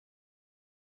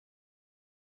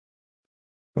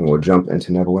and we'll jump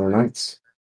into Neverwinter Nights.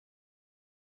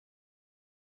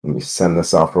 Let me send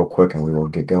this off real quick and we will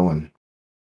get going.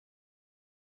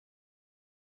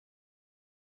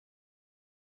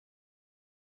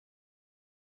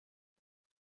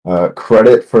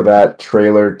 Credit for that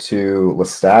trailer to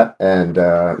Lestat and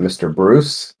Mr.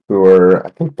 Bruce, who are, I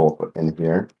think, both in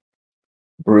here.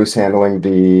 Bruce handling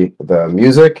the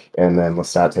music, and then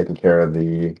Lestat taking care of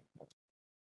the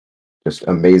just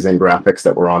amazing graphics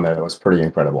that were on there. That was pretty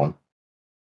incredible.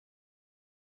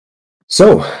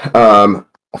 So,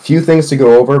 a few things to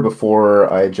go over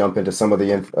before I jump into some of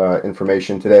the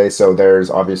information today. So there's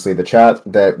obviously the chat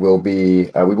that will be,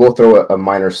 we will throw a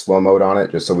minor slow mode on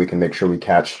it just so we can make sure we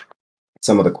catch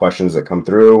some of the questions that come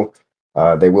through.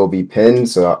 They will be pinned,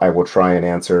 so I will try and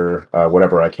answer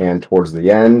whatever I can towards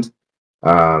the end.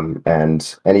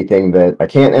 And anything that I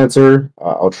can't answer,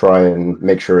 I'll try and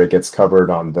make sure it gets covered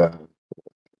on the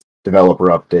developer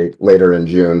update later in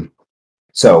June.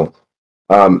 So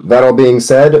that all being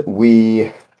said,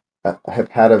 we have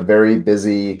had a very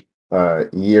busy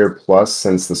year plus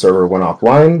since the server went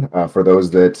offline. For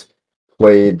those that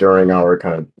played during our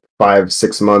kind of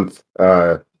 5-6 month,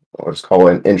 I'll just call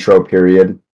it an intro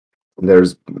period,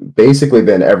 there's basically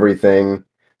been everything.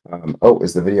 Oh,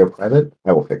 is the video private?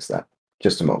 I will fix that.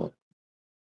 Just a moment.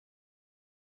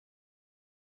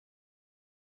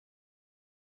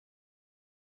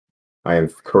 I am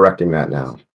correcting that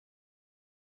now.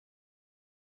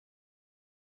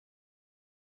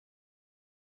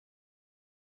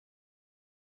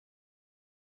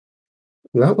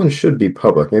 That one should be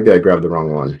public. Maybe I grabbed the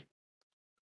wrong one.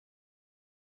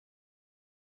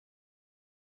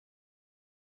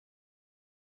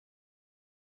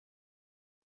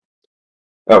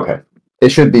 Okay, it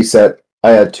should be set.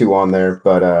 I had 2 on there,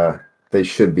 but they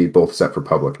should be both set for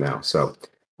public now. So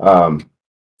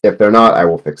if they're not, I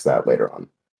will fix that later on.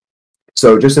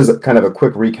 So just as kind of a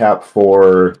quick recap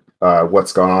for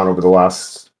what's gone on over the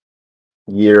last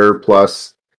year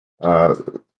plus,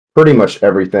 pretty much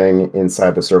everything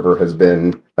inside the server has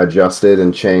been adjusted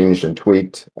and changed and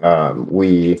tweaked.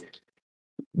 We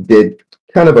did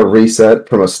kind of a reset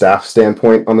from a staff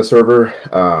standpoint on the server.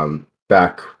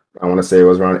 Back, I want to say it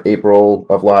was around April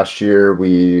of last year,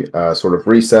 we sort of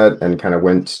reset and kind of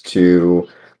went to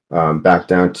back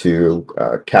down to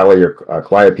Callie or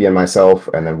Calliope and myself,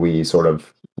 and then we sort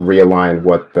of realigned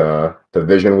what the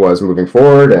vision was moving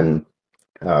forward, and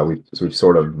we've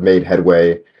sort of made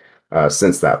headway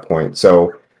since that point.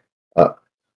 So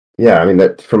yeah, I mean,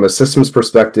 that from a systems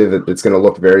perspective, it's going to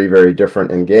look very, very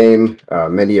different in game.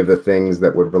 Many of the things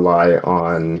that would rely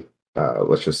on,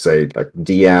 let's just say, like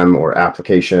DM or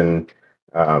application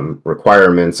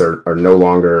requirements are no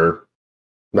longer,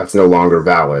 that's no longer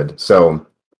valid. So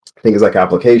things like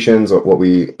applications, what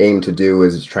we aim to do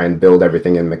is try and build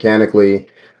everything in mechanically.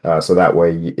 So that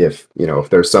way, if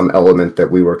there's some element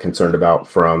that we were concerned about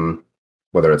from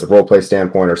whether it's a roleplay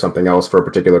standpoint or something else for a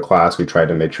particular class, we tried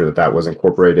to make sure that that was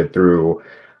incorporated through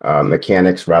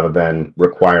mechanics rather than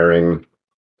requiring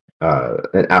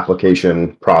an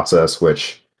application process,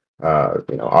 which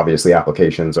obviously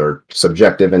applications are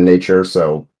subjective in nature.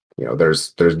 So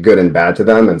there's good and bad to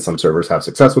them, and some servers have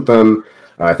success with them.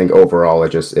 I think overall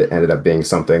it ended up being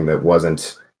something that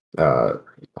wasn't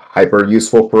hyper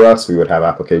useful for us. We would have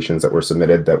applications that were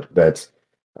submitted that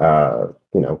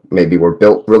maybe were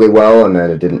built really well, and then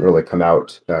it didn't really come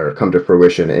out or come to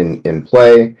fruition in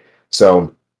play.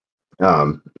 So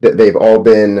they've all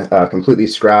been completely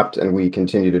scrapped, and we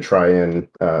continue to try and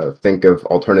think of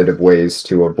alternative ways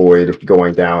to avoid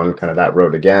going down kind of that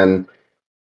road again.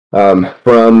 I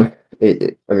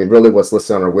mean, really what's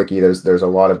listed on our wiki, there's a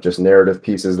lot of just narrative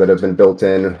pieces that have been built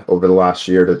in over the last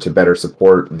year to better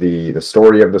support the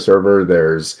story of the server.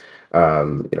 There's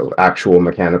actual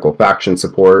mechanical faction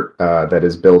support that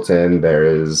is built in. There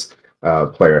is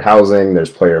player housing.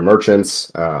 There's player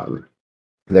merchants.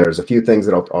 There's a few things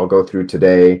that I'll go through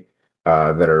today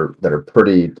that are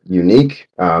pretty unique,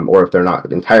 or if they're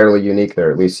not entirely unique,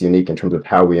 they're at least unique in terms of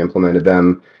how we implemented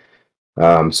them.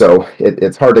 So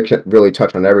it's hard to really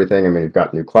touch on everything. I mean, we've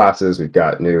got new classes, we've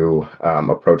got new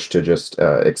approach to just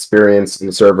experience in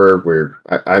the server.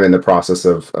 I'm in the process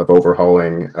of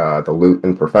overhauling the loot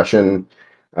and profession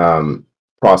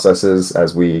processes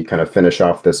as we kind of finish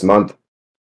off this month.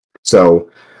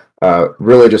 So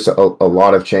really just a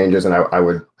lot of changes, and I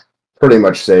would pretty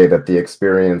much say that the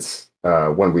experience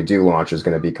when we do launch is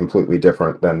going to be completely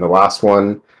different than the last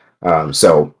one.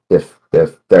 So if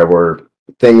there were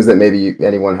things that maybe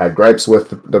anyone had gripes with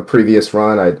the previous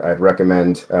run, I'd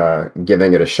recommend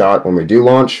giving it a shot when we do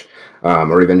launch,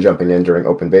 or even jumping in during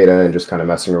open beta and just kind of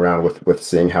messing around with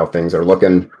seeing how things are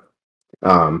looking.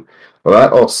 Well,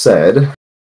 that all said, let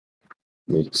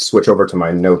me switch over to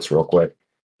my notes real quick.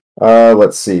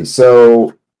 Let's see.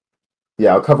 So,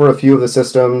 yeah, I'll cover a few of the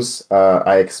systems.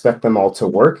 I expect them all to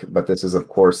work, but this is, of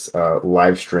course,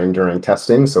 live stream during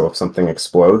testing. So if something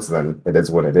explodes, then it is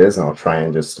what it is, and I'll try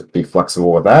and just be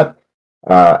flexible with that.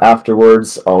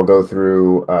 Afterwards, I'll go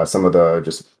through some of the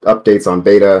just updates on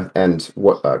beta and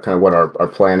what kind of what our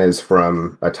plan is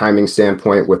from a timing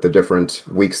standpoint with the different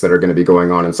weeks that are going to be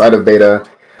going on inside of beta.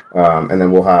 And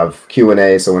then we'll have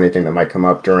Q&A, so anything that might come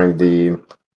up during the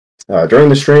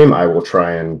stream, I will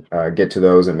try and get to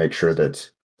those and make sure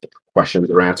that questions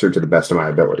are answered to the best of my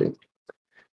ability.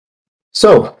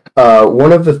 So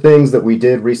one of the things that we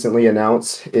did recently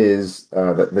announce is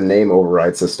the name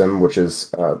override system, which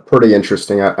is pretty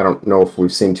interesting. I don't know if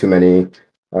we've seen too many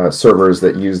servers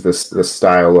that use this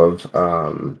style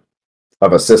of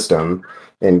a system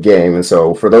in game. And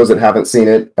so for those that haven't seen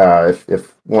it,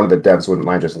 if one of the devs wouldn't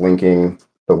mind just linking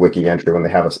the wiki entry when they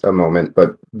have a moment,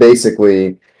 but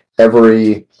basically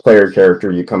every player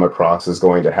character you come across is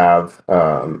going to have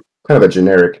kind of a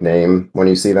generic name when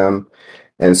you see them.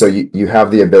 And so you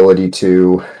have the ability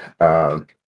to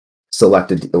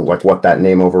select like what that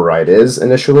name override is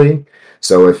initially.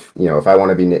 So if I want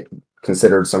to be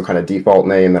considered some kind of default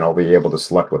name, then I'll be able to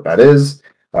select what that is.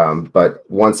 But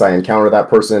once I encounter that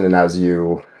person, and as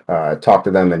you talk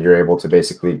to them, then you're able to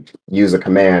basically use a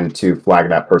command to flag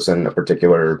that person a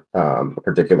particular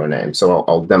name. So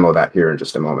I'll demo that here in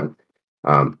just a moment.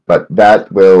 But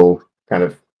that will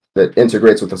that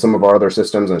integrates with some of our other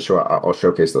systems, and I'll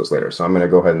showcase those later. So I'm going to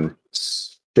go ahead and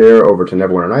share over to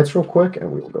Neverwinter Nights real quick, and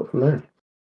we will go from there.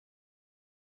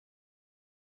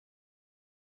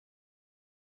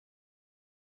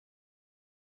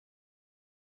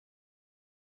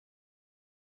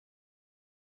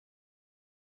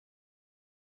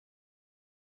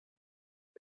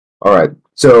 All right,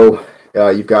 so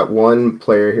you've got one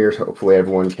player here, so hopefully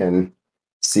everyone can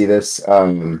see this.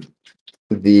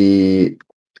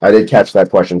 I did catch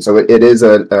that question. So it is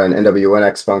an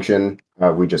NWNX function.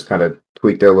 We just kind of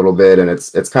tweaked it a little bit, and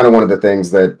it's kind of one of the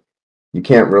things that you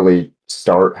can't really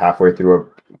start halfway through a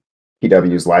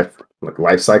PW's life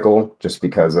cycle just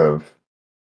because of,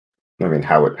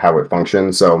 how it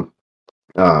functions. So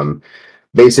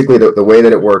basically the way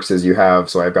that it works is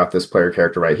I've got this player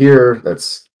character right here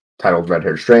that's titled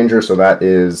Red-Haired Stranger. So that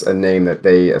is a name that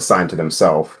they assign to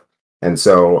themselves. And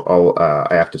so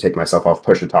I have to take myself off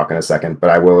push to talk in a second, but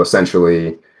I will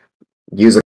essentially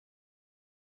use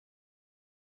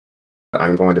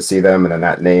I'm going to see them, and then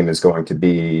that name is going to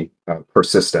be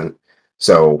persistent.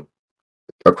 So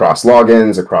across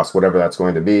logins, across whatever that's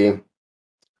going to be.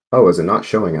 Oh, is it not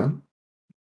showing up?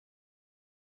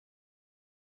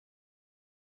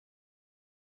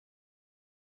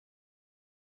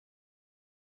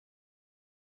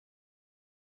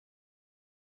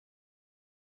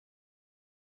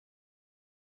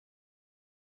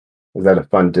 Is that a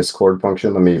fun Discord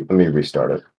function? Let me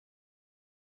restart it.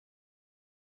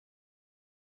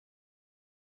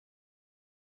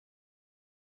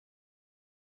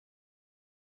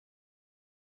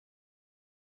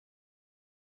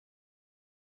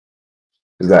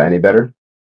 Is that any better?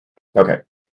 Okay.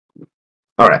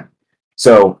 All right.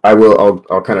 So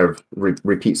I'll kind of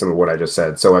repeat some of what I just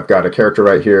said. So I've got a character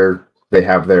right here. They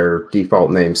have their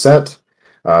default name set.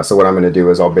 So what I'm going to do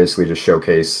is I'll basically just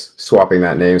showcase swapping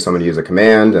that name. So I'm going to use a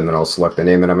command, and then I'll select the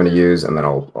name that I'm going to use, and then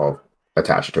I'll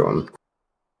attach it to them.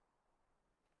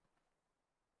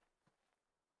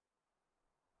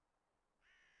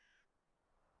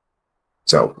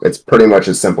 So it's pretty much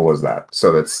as simple as that.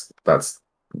 So that's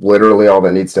literally all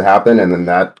that needs to happen, and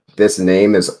then this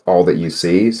name is all that you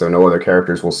see. So no other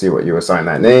characters will see what you assign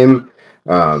that name.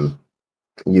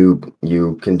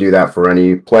 You can do that for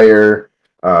any player.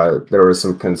 There was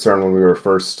some concern when we were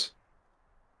first.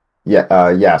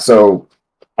 Yeah. So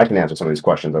I can answer some of these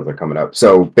questions as they're coming up.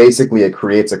 So basically, it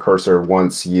creates a cursor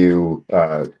once you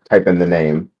type in the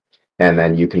name, and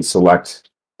then you can select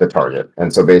the target.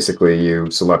 And so basically, you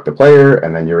select the player,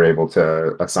 and then you're able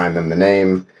to assign them the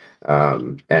name.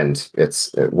 And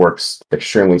it works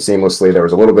extremely seamlessly. There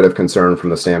was a little bit of concern from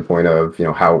the standpoint of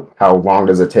how long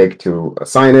does it take to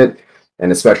assign it,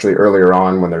 and especially earlier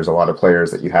on when there's a lot of players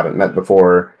that you haven't met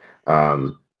before.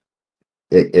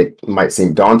 It might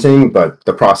seem daunting, but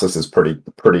the process is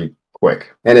pretty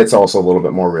quick, and it's also a little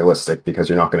bit more realistic because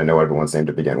you're not going to know everyone's name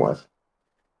to begin with.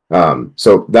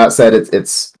 So that said, it's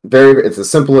as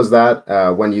simple as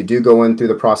that. When you do go in through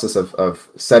the process of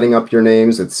setting up your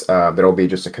names, there'll be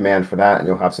just a command for that, and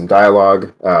you'll have some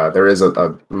dialogue. There is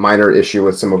a minor issue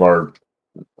with some of our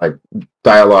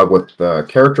dialogue with the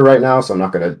character right now, so I'm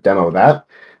not going to demo that.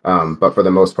 But for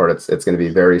the most part, it's going to be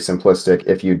very simplistic.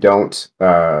 If you don't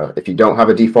have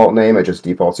a default name, it just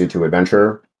defaults you to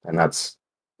adventurer, and that's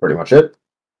pretty much it.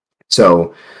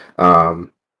 So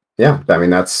yeah, I mean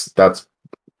that's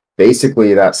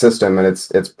basically that system, and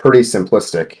it's pretty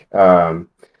simplistic.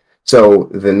 So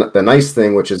the nice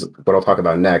thing, which is what I'll talk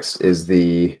about next, is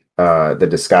the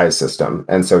disguise system.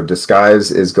 And so disguise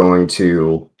is going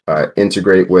to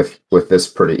integrate with this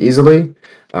pretty easily.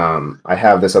 I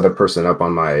have this other person up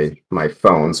on my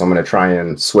phone, so I'm going to try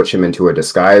and switch him into a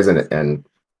disguise, and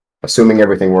assuming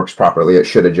everything works properly, it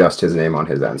should adjust his name on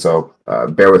his end. So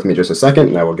bear with me just a second,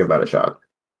 and I will give that a shot.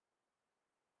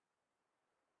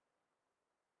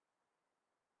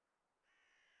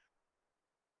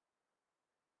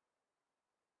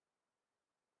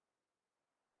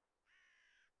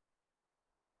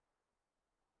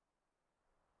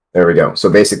 There we go. So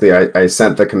basically, I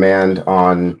sent the command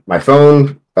on my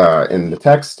phone in the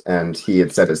text, and he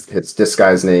had set his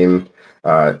disguise name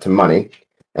to money.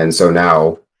 And so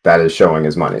now that is showing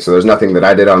as money. So there's nothing that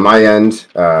I did on my end,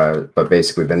 but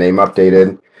basically the name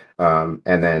updated. And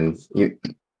then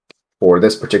for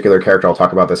this particular character, I'll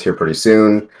talk about this here pretty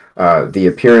soon. The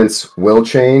appearance will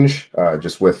change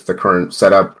just with the current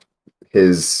setup.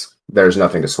 There's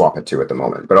nothing to swap it to at the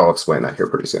moment, but I'll explain that here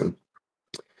pretty soon.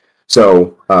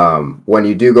 So when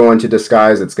you do go into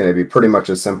disguise, it's going to be pretty much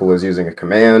as simple as using a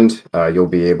command. You'll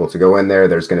be able to go in there.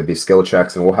 There's going to be skill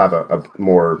checks, and we'll have a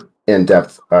more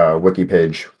in-depth wiki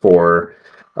page for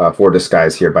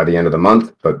disguise here by the end of the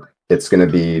month. But it's going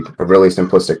to be a really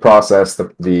simplistic process.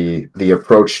 The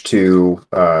approach to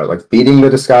like beating the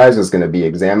disguise is going to be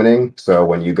examining. So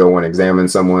when you go and examine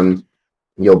someone,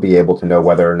 you'll be able to know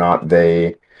whether or not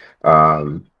they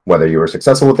whether you were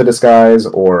successful with the disguise,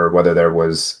 or whether there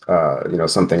was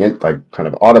something like kind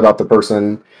of odd about the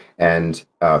person. And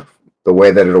the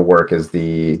way that it'll work is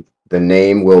the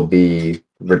name will be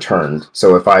returned.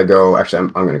 So if I go, actually,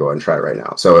 I'm going to go ahead and try it right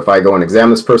now. So if I go and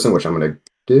examine this person, which I'm going to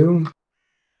do.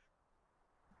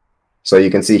 So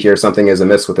you can see here something is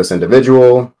amiss with this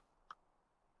individual.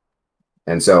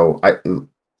 And so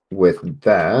with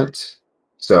that,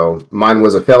 so mine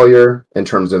was a failure in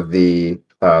terms of the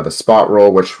spot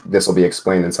roll, which this will be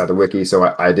explained inside the wiki.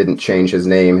 So I didn't change his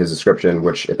name, his description,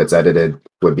 which if it's edited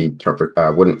wouldn't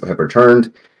have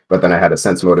returned. But then I had a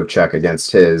sense motive check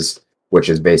against his, which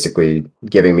is basically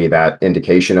giving me that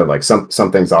indication of like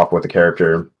something's off with the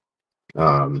character.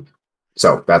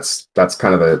 So that's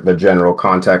kind of the general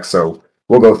context. So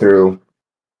we'll go through.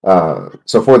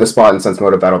 So for the spot and sense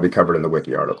motive, that'll be covered in the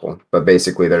wiki article. But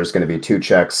basically, there's going to be two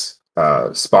checks.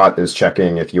 Spot is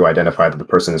checking if you identify that the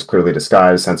person is clearly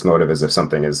disguised. Sense motive is if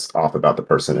something is off about the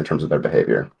person in terms of their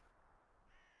behavior.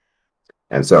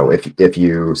 And so if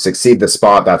you succeed the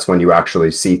spot, that's when you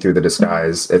actually see through the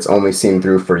disguise. It's only seen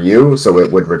through for you, so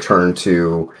it would return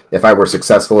to, if I were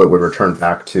successful, it would return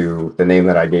back to the name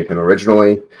that I gave him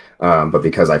originally. But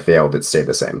because I failed, it stayed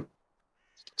the same.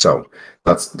 So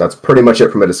that's pretty much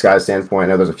it from a disguise standpoint. I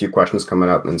know there's a few questions coming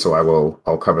up, and so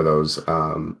I'll cover those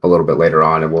a little bit later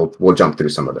on, and we'll jump through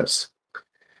some of this.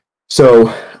 So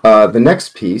the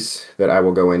next piece that I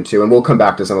will go into, and we'll come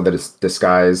back to some of the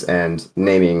disguise and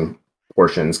naming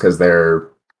portions, because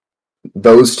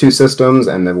those two systems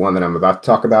and the one that I'm about to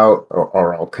talk about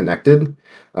are all connected,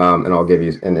 and I'll give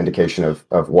you an indication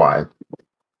of why.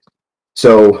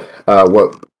 So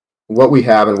what we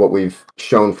have and what we've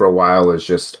shown for a while is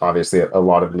just obviously a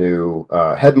lot of new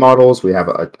head models. We have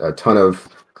a ton of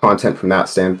content from that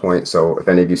standpoint. So if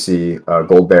any of you see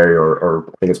Goldberry, or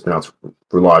I think it's pronounced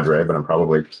Rouladre, but I'm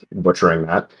probably butchering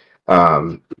that.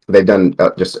 They've done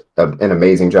just an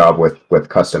amazing job with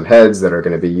custom heads that are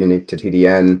going to be unique to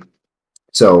TDN.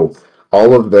 So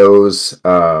all of those,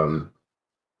 well,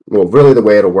 really the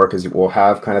way it'll work is we'll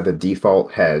have kind of the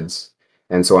default heads.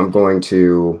 And so I'm going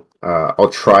to, I'll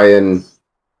try and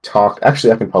talk.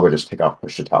 Actually, I can probably just take off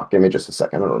push to talk. Give me just a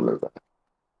second. I'll remove that.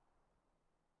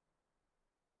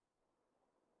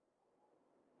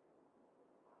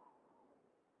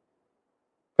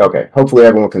 Okay, hopefully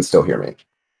everyone can still hear me.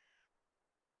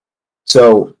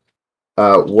 So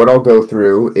what I'll go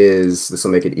through is, this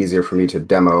will make it easier for me to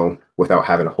demo without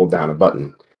having to hold down a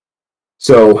button.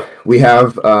 So we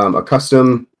have a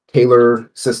custom tailor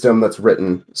system that's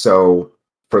written. So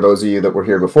for those of you that were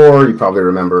here before, you probably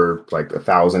remember like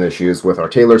 1,000 issues with our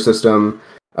tailor system.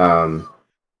 There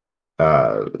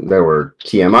were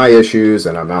TMI issues,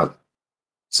 and I'm not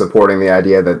supporting the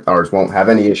idea that ours won't have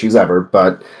any issues ever,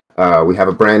 but we have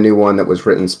a brand new one that was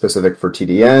written specific for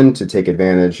TDN to take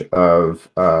advantage of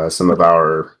some of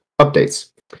our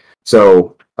updates.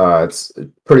 So it's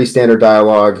pretty standard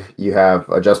dialogue. You have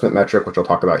adjustment metric, which I'll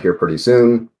talk about here pretty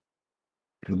soon.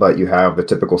 but you have the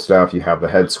typical stuff. You have the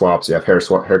head swaps, you have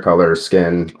hair color,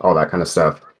 skin, all that kind of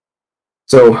stuff.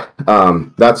 So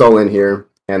that's all in here,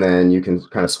 and then you can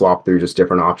kind of swap through just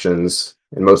different options.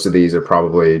 And most of these are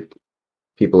probably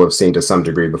people have seen to some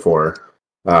degree before,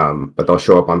 but they'll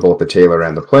show up on both the tailor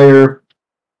and the player.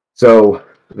 So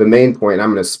the main point,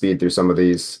 I'm going to speed through some of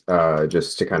these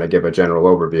just to kind of give a general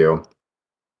overview.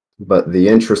 But the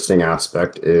interesting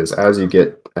aspect is as you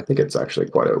get, I think it's actually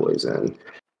quite a ways in.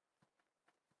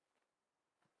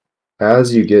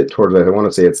 As you get toward the, I want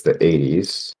to say it's the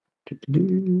 80s.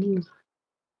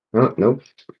 Oh, nope.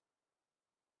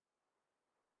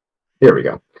 Here we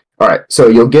go. All right, so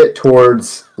you'll get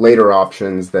towards later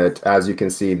options that, as you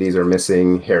can see, these are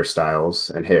missing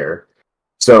hairstyles and hair.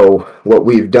 So what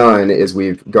we've done is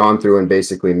we've gone through and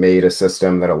basically made a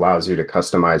system that allows you to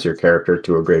customize your character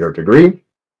to a greater degree.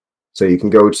 So you can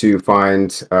go to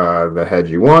find the head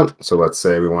you want. So let's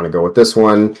say we want to go with this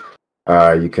one.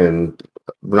 You can,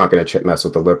 we're not going to mess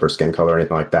with the lip or skin color or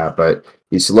anything like that, but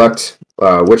you select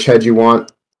which head you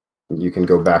want. You can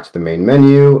go back to the main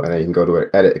menu, and then you can go to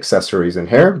edit accessories and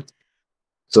hair.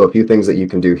 So a few things that you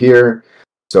can do here.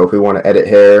 So if we want to edit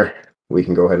hair, we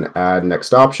can go ahead and add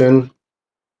next option.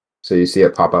 So you see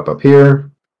it pop up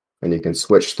here, and you can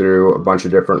switch through a bunch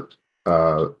of different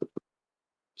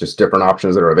just different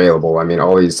options that are available. I mean,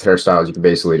 all these hairstyles you can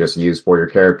basically just use for your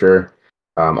character.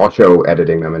 I'll show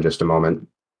editing them in just a moment,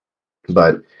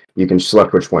 but you can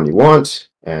select which one you want.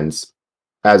 And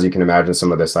as you can imagine,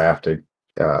 some of this I have to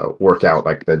work out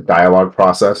like the dialogue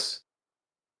process.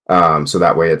 So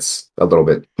that way it's a little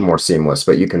bit more seamless,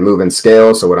 but you can move and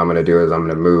scale. So what I'm going to do is I'm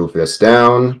going to move this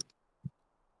down.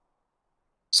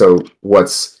 So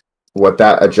what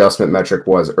that adjustment metric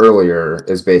was earlier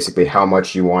is basically how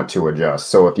much you want to adjust.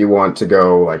 So if you want to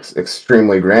go like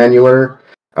extremely granular,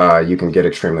 you can get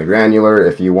extremely granular.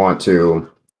 If you want to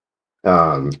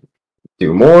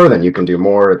do more, then you can do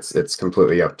more. It's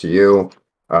completely up to you.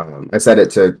 I set it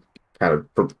to kind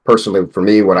of personally for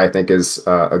me what I think is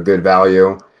a good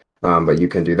value, but you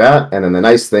can do that. And then the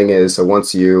nice thing is, so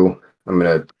once you, I'm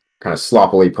going to kind of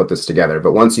sloppily put this together,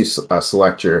 but once you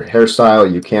select your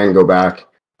hairstyle, you can go back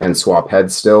and swap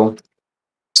heads still.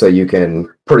 So you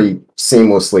can pretty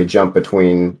seamlessly jump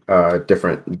between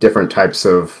different types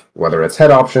of, whether it's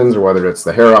head options or whether it's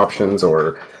the hair options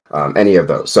or any of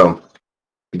those. So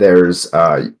there's,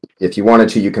 if you wanted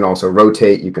to, you can also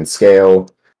rotate, you can scale.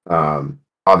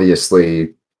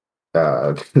 Obviously,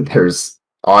 there's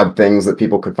odd things that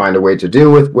people could find a way to do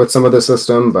with some of the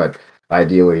system, but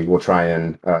ideally we'll try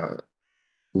and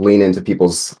lean into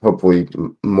people's hopefully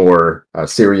more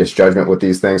serious judgment with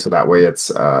these things, so that way it's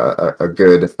a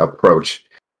good approach,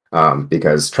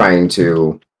 because trying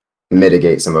to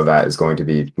mitigate some of that is going to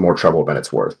be more trouble than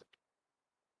it's worth.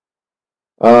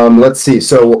 Let's see.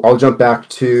 So I'll jump back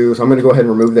to, so I'm going to go ahead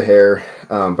and remove the hair,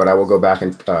 but I will go back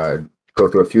and go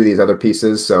through a few of these other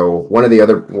pieces. So one of the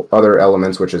other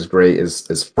elements, which is great,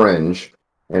 is fringe.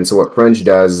 And so what fringe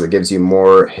does is it gives you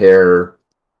more hair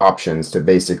options to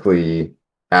basically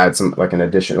add some, like an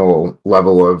additional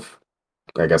level of,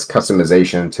 I guess,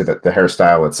 customization to the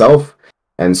hairstyle itself.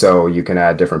 And so you can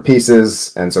add different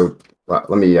pieces. And so let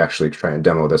me actually try and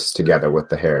demo this together with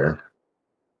the hair.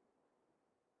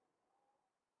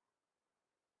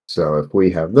 So if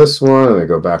we have this one, we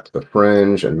go back to the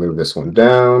fringe and move this one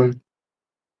down.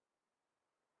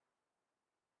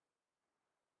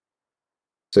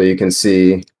 So you can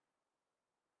see,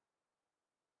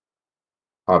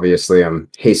 obviously I'm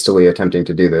hastily attempting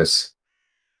to do this,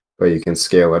 but you can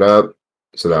scale it up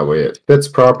so that way it fits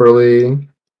properly.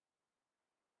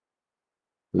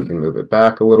 You can move it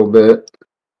back a little bit.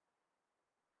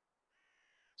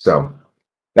 So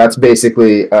that's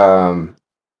basically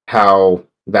how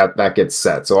that gets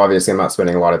set. So obviously I'm not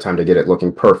spending a lot of time to get it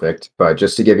looking perfect, but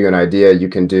just to give you an idea, you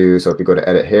can do, so if you go to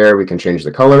edit hair, we can change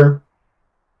the color.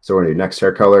 So we're going to do next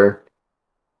hair color,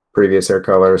 previous hair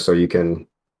color, so you can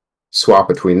swap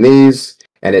between these,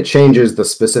 and it changes the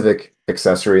specific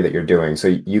accessory that you're doing. So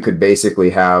you could basically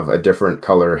have a different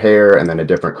color hair and then a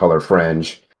different color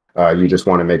fringe. You just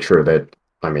want to make sure that,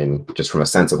 I mean, just from a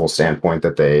sensible standpoint,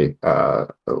 that they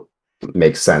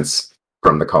make sense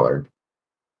from the color.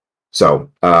 So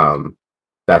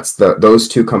that's those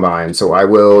two combined. So I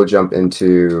will jump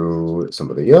into some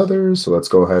of the others. So let's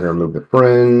go ahead and remove the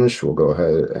fringe. We'll go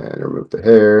ahead and remove the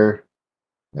hair.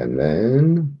 And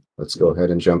then let's go ahead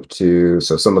and jump to,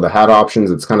 so some of the hat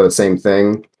options, it's kind of the same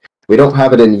thing. We don't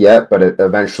have it in yet, but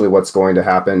eventually what's going to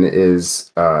happen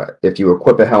is if you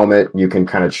equip a helmet, you can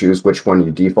kind of choose which one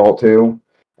you default to.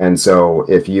 And so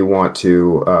if you want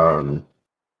to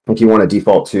If you want to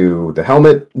default to the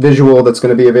helmet visual that's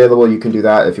going to be available, you can do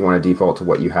that. If you want to default to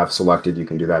what you have selected, you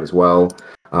can do that as well.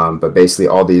 But basically,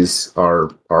 all these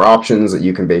are options that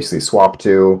you can basically swap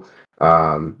to.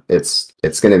 It's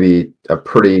going to be a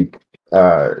pretty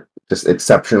just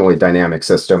exceptionally dynamic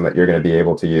system that you're going to be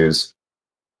able to use.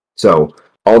 So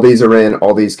all these are in.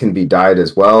 All these can be dyed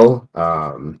as well.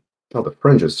 Oh, the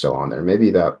fringe is still on there.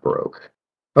 Maybe that broke.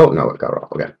 Oh no, it got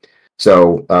off. Okay.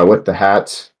 So with the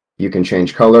hat, you can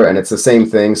change color, and it's the same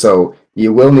thing. So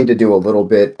you will need to do a little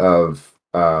bit of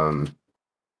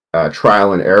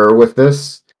trial and error with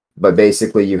this, but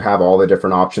basically you have all the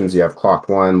different options. You have cloth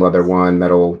one, leather one,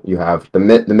 metal. You have the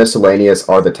miscellaneous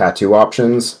are the tattoo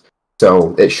options.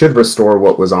 So it should restore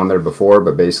what was on there before,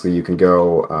 but basically you can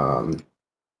go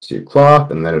to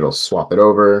cloth, and then it'll swap it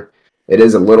over. It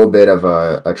is a little bit of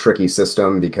a tricky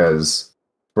system because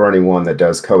for anyone that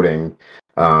does coding,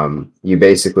 you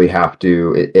basically have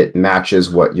to, it matches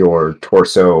what your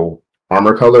torso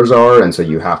armor colors are, and so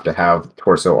you have to have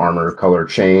torso armor color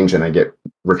change and then get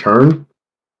returned.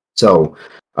 So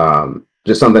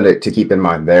just something to keep in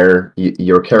mind there.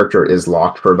 Your character is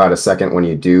locked for about a second when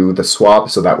you do the swap,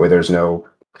 so that way there's no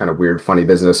kind of weird funny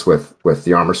business with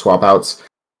the armor swap outs.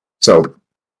 So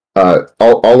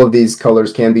all of these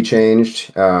colors can be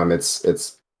changed.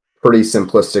 It's pretty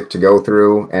simplistic to go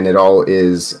through, and it all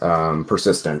is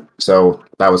persistent. So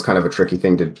that was kind of a tricky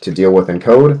thing to deal with in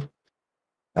code.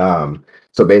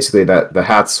 So basically the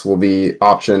hats will be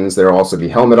options. There will also be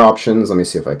helmet options. Let me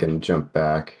see if I can jump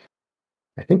back.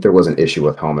 I think there was an issue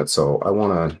with helmets, so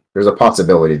there's a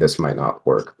possibility this might not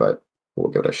work, but we'll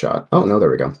give it a shot. Oh, no,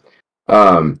 there we go.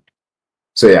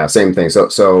 So yeah, same thing.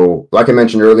 So like I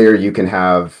mentioned earlier,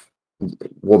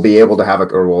 we'll be able to have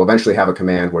we'll eventually have a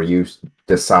command where you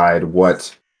decide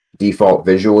what default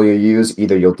visual you use.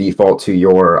 Either you'll default to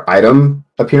your item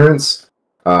appearance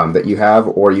that you have,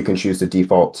 or you can choose to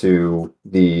default to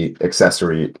the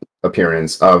accessory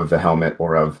appearance of the helmet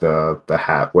or of the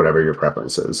hat, whatever your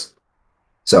preference is.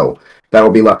 So that will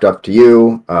be left up to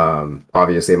you.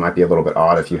 Obviously, it might be a little bit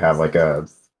odd if you have like a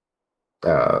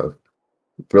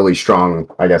really strong,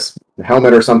 I guess,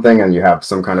 helmet or something, and you have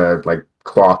some kind of like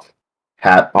cloth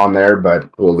hat on there, but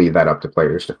we'll leave that up to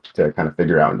players to kind of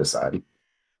figure out and decide.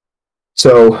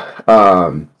 So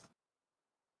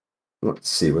let's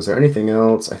see, was there anything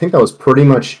else? I think that was pretty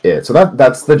much it. So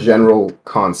that's the general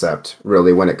concept,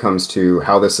 really, when it comes to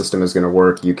how the system is going to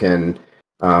work. You can,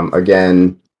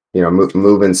 again,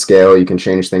 move and scale. You can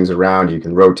change things around. You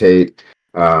can rotate.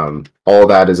 All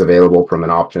that is available from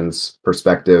an options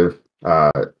perspective.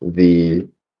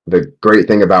 The great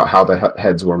thing about how the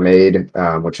heads were made,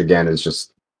 which again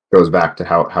goes back to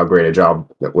how great a job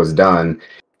that was done,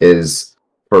 is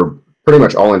for pretty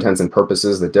much all intents and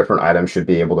purposes, the different items should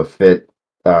be able to fit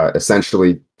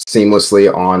essentially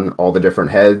seamlessly on all the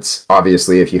different heads.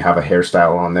 Obviously, if you have a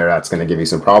hairstyle on there, that's going to give you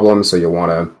some problems, so you'll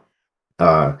want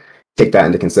to take that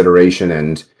into consideration.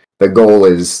 And the goal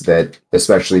is that,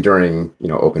 especially during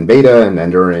open beta and then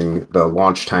during the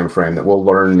launch timeframe, that we'll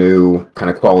learn new kind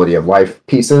of quality of life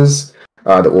pieces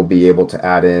that we'll be able to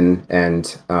add in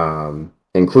and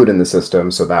include in the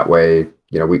system. So that way,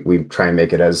 we try and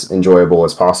make it as enjoyable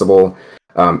as possible.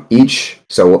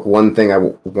 So one thing I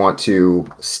want to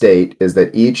state is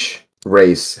that each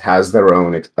race has their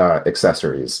own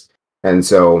accessories, and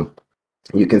so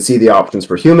you can see the options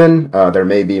for human. There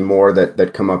may be more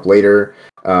that come up later,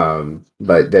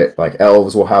 but that, like,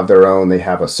 elves will have their own. They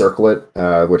have a circlet,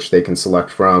 which they can select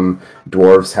from.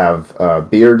 Dwarves have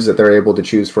beards that they're able to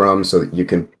choose from, so that you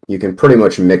can pretty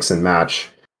much mix and match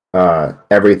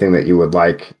everything that you would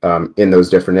like in those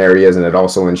different areas. And it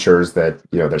also ensures that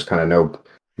there's kind of no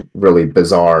really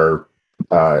bizarre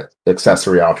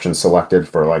accessory options selected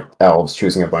for, like, elves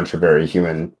choosing a bunch of very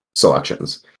human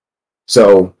selections.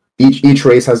 So each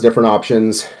race has different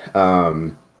options.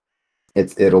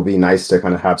 It'll be nice to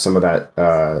kind of have some of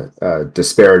that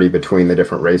disparity between the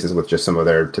different races with just some of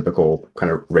their typical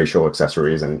kind of racial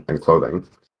accessories and clothing.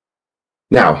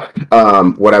 Now,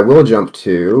 what I will jump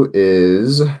to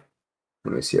is,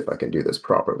 let me see if I can do this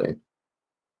properly.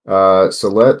 So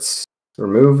let's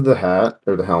remove the hat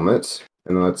or the helmet,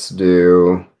 and let's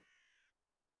do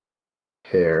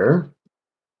hair.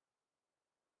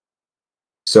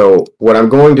 So what I'm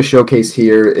going to showcase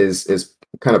here is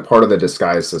kind of part of the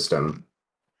disguise system.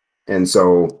 And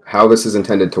so how this is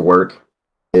intended to work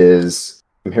is,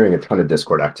 I'm hearing a ton of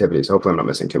Discord activities. Hopefully I'm not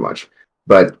missing too much.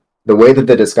 But the way that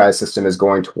the disguise system is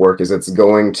going to work is it's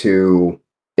going to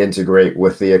integrate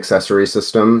with the accessory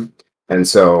system. And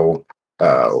so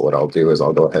what I'll do is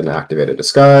I'll go ahead and activate a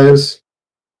disguise.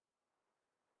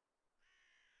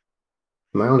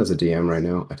 Am I on as a DM right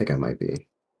now? I think I might be.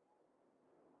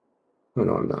 Oh,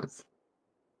 no, I'm not.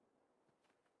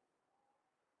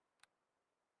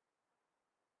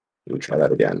 Let me try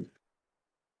that again.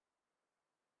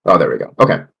 Oh, there we go.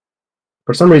 Okay.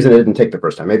 For some reason, it didn't take the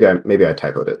first time. Maybe I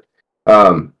typoed it.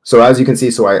 So as you can see,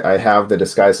 so I have the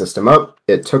disguise system up.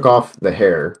 It took off the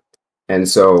hair. And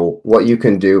so what you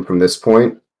can do from this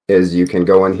point is you can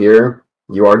go in here.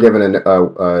 You are given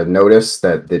a notice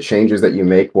that the changes that you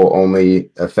make will only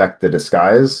affect the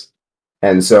disguise.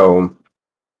 And so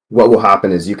what will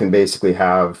happen is you can basically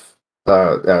have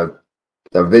a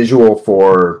visual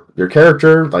for your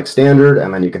character, like standard,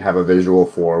 and then you can have a visual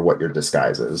for what your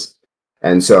disguise is.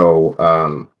 And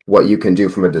so what you can do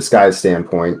from a disguise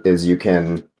standpoint is you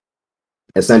can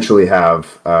essentially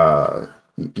have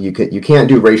you can't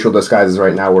do racial disguises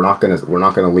right now. We're not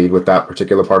gonna lead with that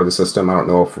particular part of the system. I don't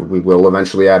know if we will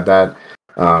eventually add that,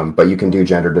 but you can do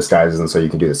gender disguises, and so you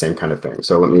can do the same kind of thing.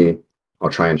 So I'll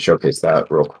try and showcase that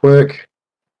real quick.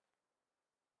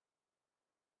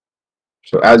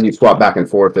 So as you swap back and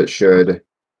forth, it should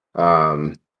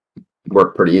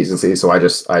work pretty easily. So I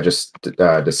just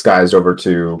disguised over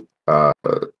to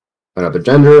another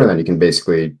gender, and then you can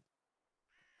basically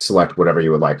select whatever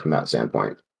you would like from that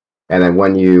standpoint. And then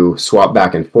when you swap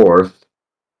back and forth,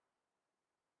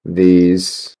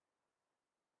 these.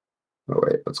 Oh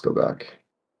wait, let's go back.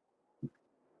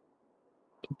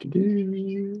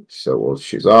 So we'll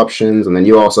choose options, and then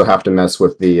you also have to mess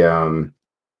with the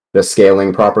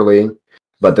scaling properly.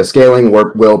 But the scaling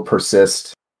will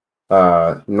persist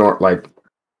like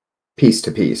piece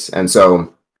to piece. And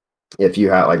so if you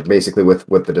have like basically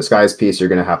with the disguise piece, you're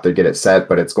going to have to get it set,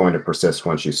 but it's going to persist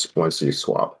once you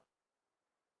swap.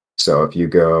 So if you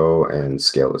go and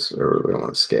scale this, or we don't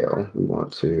want to scale, we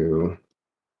want to.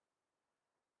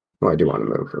 Oh, I do want to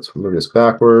move. Let's move this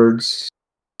backwards.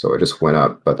 So it just went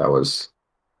up, but that was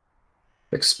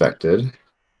expected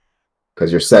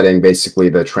because you're setting basically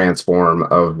the transform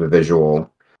of the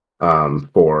visual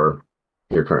for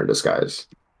your current disguise.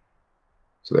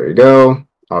 So there you go.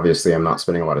 Obviously, I'm not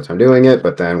spending a lot of time doing it,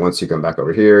 but then once you come back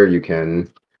over here, you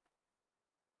can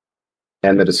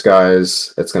end the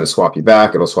disguise. It's going to swap you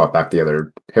back. It'll swap back the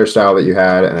other hairstyle that you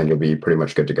had, and then you'll be pretty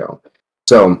much good to go.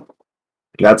 So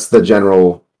that's the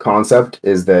general concept,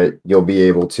 is that you'll be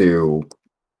able to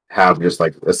have just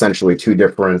like essentially two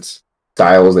different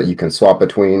styles that you can swap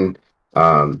between.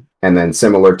 And then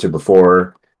similar to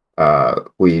before,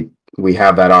 we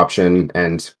have that option.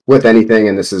 And with anything,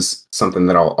 and this is something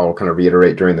that I'll kind of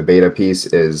reiterate during the beta piece,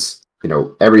 is, you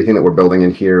know, everything that we're building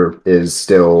in here is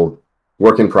still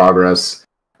work in progress.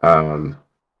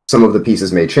 Some of the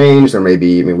pieces may change. There may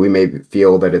be, I mean, we may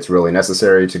feel that it's really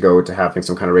necessary to go to having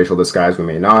some kind of racial disguise. We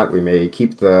may not. We may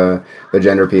keep the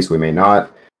gender piece. We may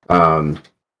not.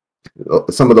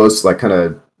 Some of those like kind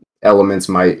of elements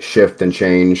might shift and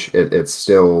change. It's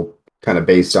still kind of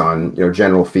based on, you know,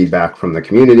 general feedback from the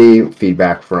community,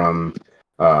 feedback from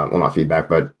well, not feedback,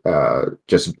 but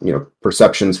just, you know,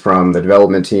 perceptions from the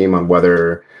development team on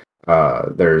whether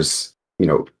there's, you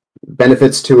know,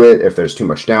 benefits to it, if there's too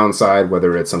much downside,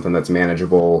 whether it's something that's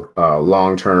manageable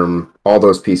long term. All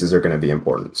those pieces are going to be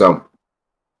important. So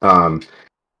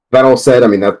that all said, I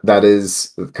mean, that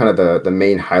is kind of the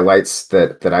main highlights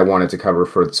that I wanted to cover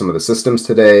for some of the systems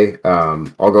today.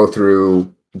 I'll go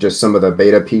through just some of the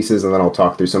beta pieces, and then I'll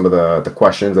talk through some of the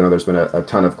questions. I know there's been a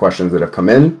ton of questions that have come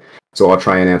in, so I'll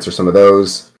try and answer some of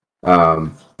those.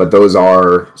 But those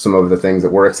are some of the things that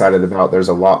we're excited about. There's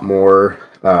a lot more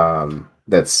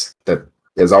that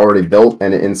is already built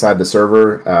and inside the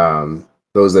server.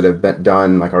 Those that have been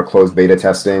done, like our closed beta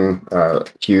testing,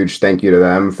 huge thank you to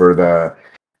them for the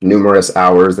numerous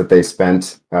hours that they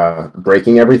spent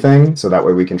breaking everything, so that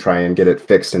way we can try and get it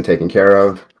fixed and taken care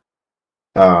of.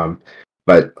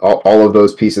 But all of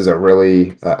those pieces are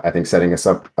really, I think, setting us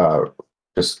up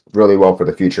just really well for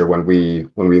the future when we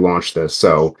launch this.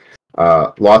 So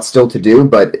lots still to do,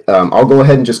 but I'll go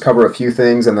ahead and just cover a few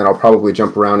things, and then I'll probably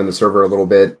jump around in the server a little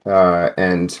bit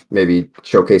and maybe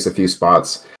showcase a few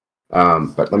spots.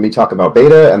 But let me talk about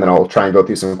beta, and then I'll try and go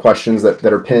through some questions that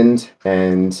are pinned,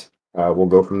 and we'll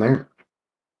go from there.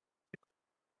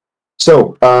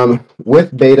 So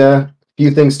with beta, few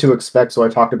things to expect. So I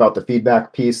talked about the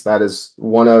feedback piece. That is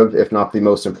one of, if not the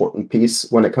most important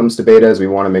piece when it comes to beta, is we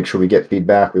want to make sure we get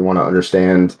feedback. We want to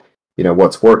understand, you know,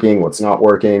 what's working, what's not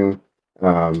working.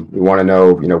 We want to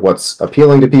know, you know, what's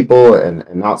appealing to people and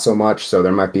not so much. So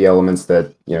there might be elements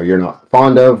that, you know, you're not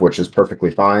fond of, which is perfectly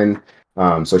fine.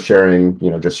 So sharing, you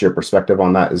know, just your perspective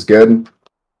on that is good.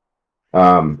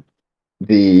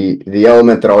 The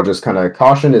element that I'll just kind of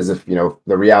caution is, if, you know,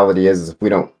 the reality is if we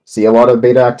don't see a lot of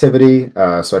beta activity,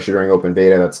 especially during open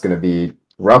beta, that's going to be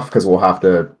rough, because we'll have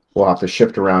to we'll have to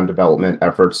shift around development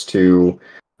efforts to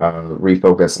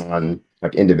refocus on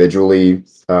like individually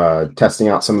testing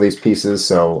out some of these pieces.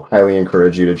 So highly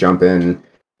encourage you to jump in,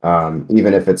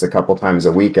 even if it's a couple times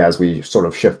a week as we sort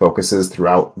of shift focuses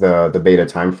throughout the beta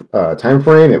time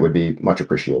frame. It would be much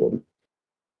appreciated.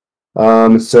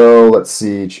 So let's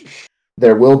see.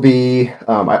 There will be,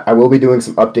 I will be doing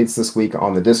some updates this week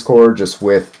on the Discord, just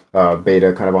with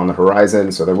beta kind of on the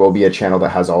horizon. So there will be a channel that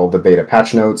has all the beta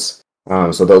patch notes.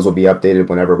 So those will be updated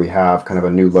whenever we have kind of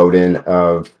a new load in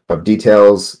of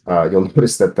details. You'll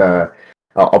notice that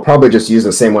I'll probably just use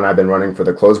the same one I've been running for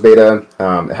the closed beta.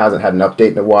 It hasn't had an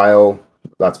update in a while.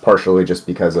 That's partially just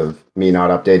because of me not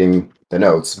updating the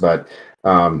notes, but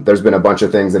there's been a bunch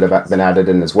of things that have been added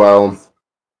in as well.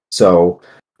 So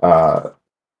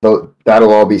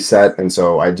that'll all be set, and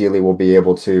so ideally we'll be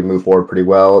able to move forward pretty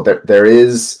well.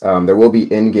 There will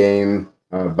be in-game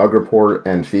bug report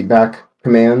and feedback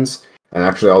commands, and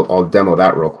actually I'll demo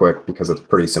that real quick because it's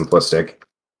pretty simplistic.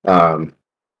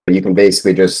 You can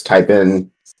basically just type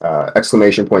in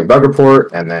exclamation point bug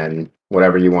report, and then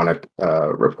whatever you want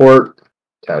to report,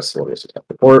 test, we'll just test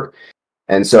report.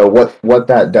 And so what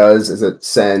that does is it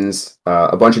sends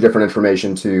a bunch of different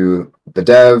information to the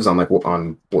devs on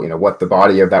what the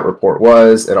body of that report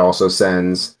was. It also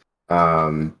sends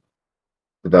the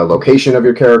location of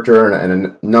your character and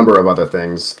a number of other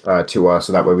things to us,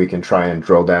 so that way we can try and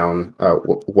drill down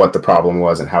what the problem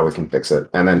was and how we can fix it.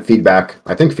 And then feedback,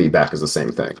 I think feedback is the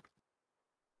same thing.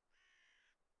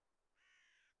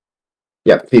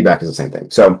 Yeah, feedback is the same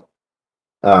thing. So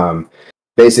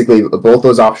basically, both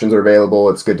those options are available.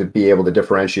 It's good to be able to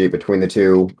differentiate between the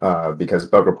two because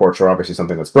bug reports are obviously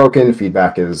something that's broken.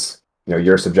 Feedback is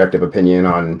your subjective opinion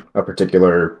on a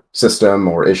particular system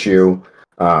or issue,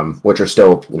 which are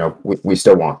still we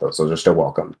still want those. Those are still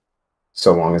welcome,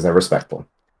 so long as they're respectful.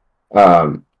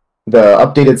 The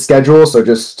updated schedule. So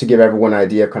just to give everyone an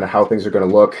idea of kind of how things are going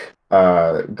to look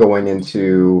going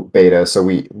into beta. So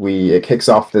it kicks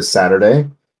off this Saturday,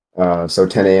 so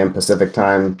 10 a.m. Pacific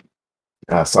time.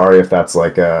 Sorry if that's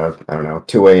like I don't know,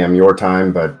 2 a.m. your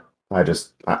time, but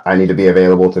I need to be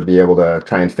available to be able to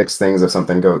try and fix things if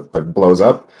something blows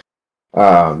up.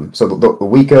 So the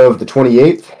week of the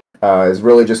 28th is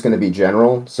really just going to be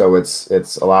general. So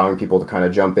it's allowing people to kind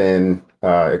of jump in,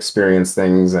 experience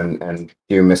things, and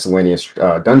do miscellaneous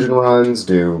dungeon runs,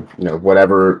 do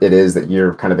whatever it is that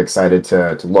you're kind of excited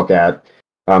to look at.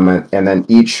 And then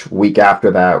each week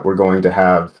after that, we're going to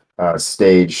have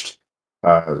staged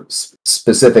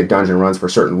specific dungeon runs for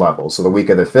certain levels. So the week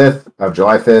of the 5th of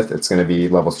July 5th, it's going to be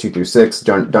levels 2 through 6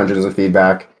 dungeons and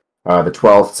feedback. The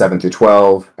 12th, 7 through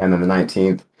 12, and then the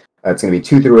 19th, it's going to be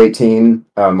 2 through 18,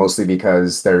 mostly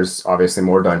because there's obviously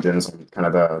more dungeons, kind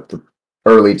of the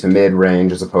early to mid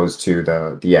range as opposed to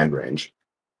the end range.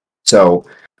 So,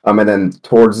 and then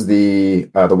towards the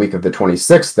week of the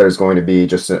 26th, there's going to be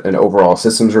just an overall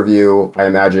systems review. I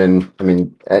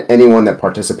mean, anyone that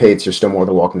participates, you're still more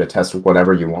than welcome to test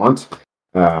whatever you want.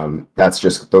 That's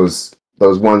just those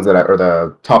ones or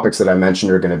the topics that I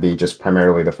mentioned are going to be just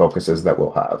primarily the focuses that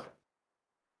we'll have.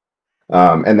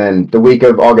 And then the week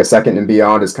of August 2nd and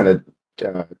beyond is kind of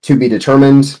to be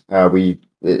determined.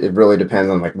 It really depends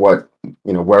on where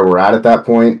we're at that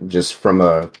point. Just from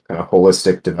a kind of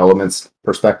holistic development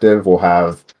perspective, we'll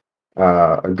have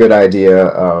a good idea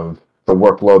of the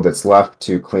workload that's left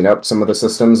to clean up some of the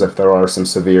systems if there are some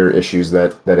severe issues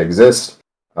that exist.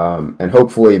 And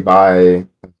hopefully by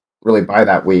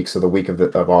that week, so the week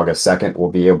of August 2nd,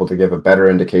 we'll be able to give a better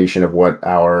indication of what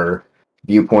our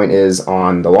viewpoint is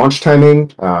on the launch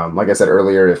timing. Like I said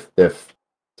earlier, if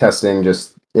testing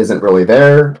just isn't really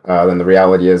there, then the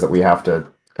reality is that we have to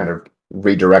kind of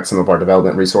redirect some of our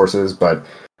development resources. But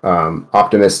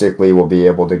optimistically, we'll be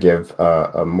able to give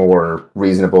a more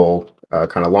reasonable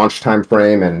kind of launch time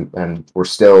frame, and we're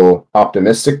still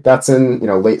optimistic that's in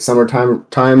late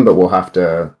summertime but we'll have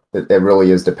to. It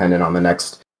really is dependent on the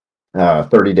next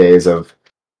 30 days of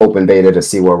open beta to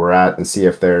see where we're at and see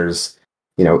if there's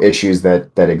issues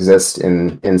that exist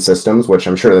in systems, which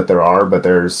I'm sure that there are, but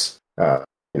there's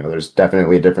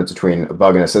definitely a difference between a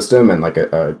bug in a system and like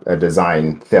a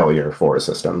design failure for a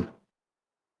system.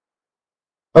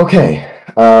 Okay,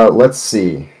 let's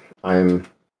see. I'm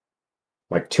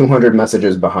like 200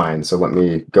 messages behind, so let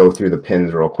me go through the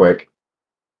pins real quick.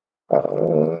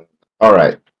 All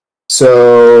right,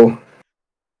 so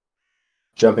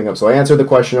jumping up. So I answered the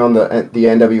question on the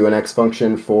NWNX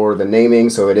function for the naming.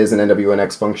 So it is an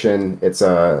NWNX function. It's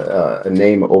a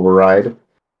name override.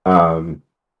 From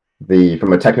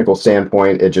a technical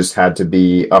standpoint, it just had to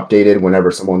be updated whenever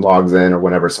someone logs in or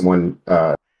whenever someone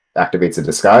activates a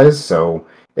disguise. So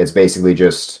it's basically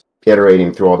just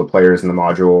iterating through all the players in the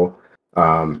module,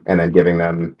 and then giving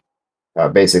them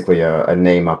basically a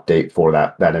name update for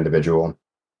that individual.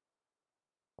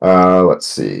 Let's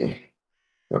see.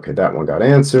 Okay, that one got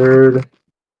answered.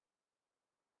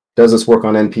 Does this work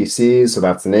on NPCs? So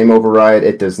that's the name override.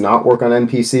 It does not work on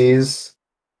NPCs.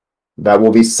 That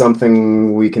will be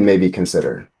something we can maybe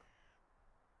consider.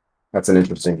 That's an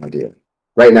interesting idea.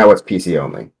 Right now it's PC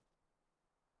only.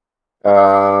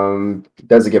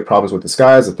 Does it give problems with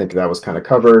disguise? I think that was kind of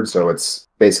covered. So it's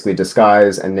basically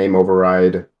disguise and name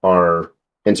override are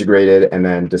integrated, and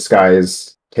then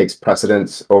disguise takes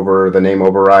precedence over the name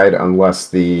override unless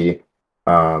the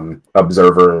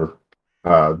observer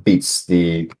beats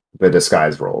the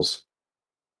disguise rolls.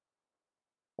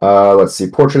 Let's see.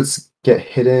 Portraits get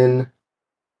hidden.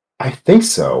 I think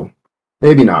so.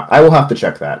 Maybe not. I will have to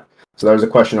check that. So there's a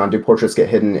question on, do portraits get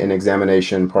hidden in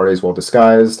examination parties while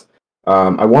disguised?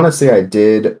 I want to say I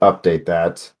did update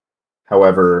that.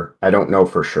 However, I don't know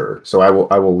for sure. So I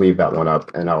will leave that one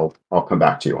up, and I'll come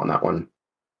back to you on that one.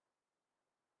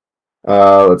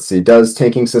 Let's see. Does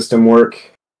tanking system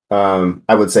work?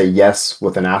 I would say yes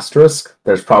with an asterisk.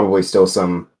 There's probably still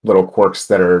some little quirks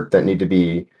that need to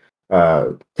be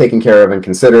taken care of and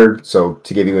considered. So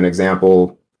to give you an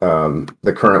example,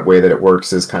 the current way that it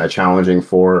works is kind of challenging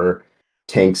for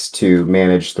tanks to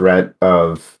manage threat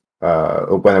of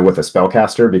when with a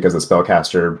spellcaster, because the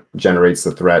spellcaster generates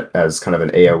the threat as kind of an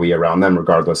AoE around them,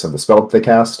 regardless of the spell that they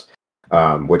cast,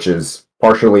 which is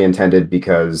partially intended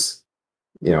because,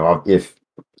 you know, if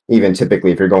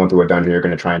typically if you're going through a dungeon, you're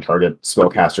going to try and target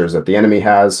spellcasters that the enemy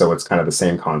has, so it's kind of the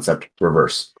same concept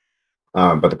reverse.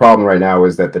 But the problem right now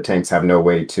is that the tanks have no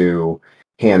way to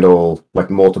handle like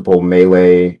multiple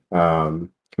melee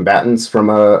combatants from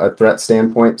a threat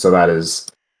standpoint, so that is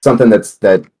something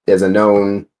that is a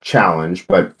known challenge,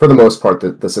 but for the most part,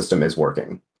 the system is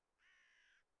working.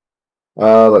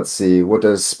 Let's see, what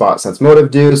does spot sense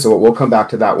motive do? So we'll come back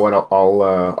to that one.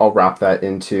 I'll wrap that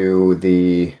into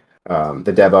the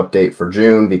dev update for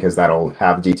June, because that'll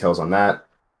have details on that.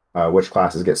 Which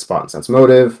classes get spot and sense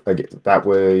motive? Again, that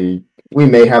way we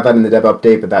may have that in the dev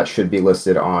update, but that should be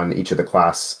listed on each of the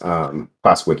class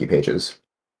wiki pages.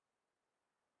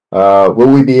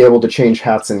 Will we be able to change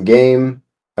hats in game?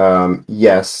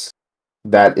 Yes,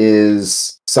 that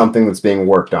is something that's being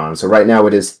worked on. So right now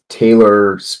it is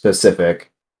tailor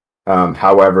specific.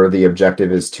 However, the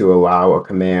objective is to allow a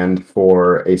command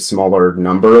for a smaller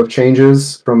number of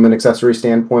changes from an accessory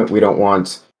standpoint. We don't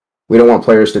want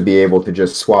players to be able to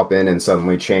just swap in and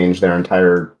suddenly change their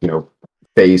entire, you know,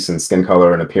 face and skin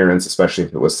color and appearance, especially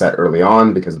if it was set early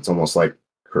on, because it's almost like,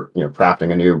 you know,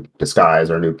 crafting a new disguise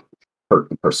or a new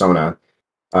persona.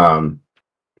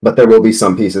 But there will be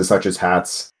some pieces such as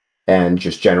hats and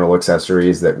just general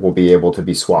accessories that will be able to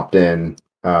be swapped in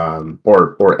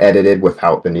or edited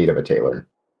without the need of a tailor.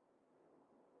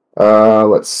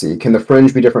 Let's see. Can the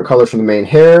fringe be different colors from the main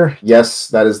hair? Yes,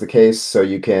 that is the case. So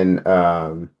you can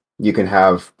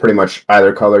have pretty much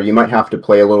either color. You might have to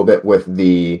play a little bit with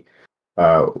the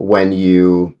when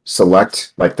you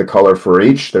select like the color for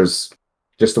each. There's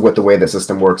just with the way the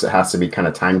system works, it has to be kind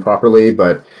of timed properly,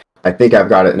 but I think I've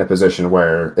got it in a position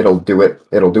where it'll do it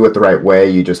the right way.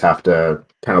 You just have to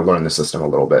kind of learn the system a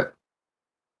little bit.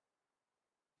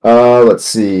 Let's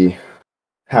see.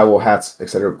 How will hats,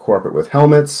 etc., cooperate with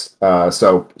helmets?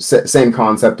 So same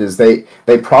concept is they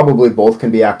probably both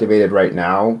can be activated right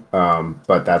now,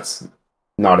 but that's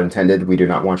not intended. We do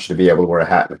not want you to be able to wear a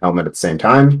hat and a helmet at the same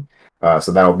time.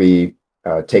 So that'll be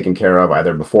taken care of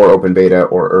either before open beta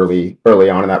or early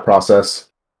on in that process.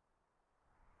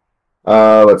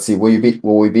 Let's see.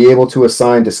 Will we be able to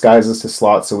assign disguises to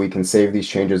slots so we can save these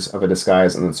changes of a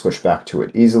disguise and then switch back to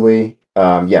it easily?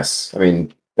 Yes. I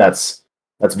mean, that's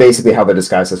basically how the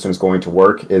disguise system is going to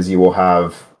work. Is you will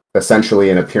have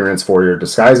essentially an appearance for your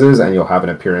disguises, and you'll have an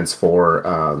appearance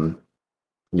for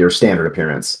your standard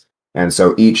appearance. And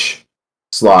so each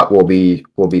slot will be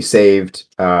saved.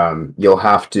 You'll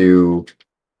have to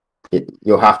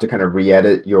kind of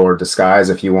re-edit your disguise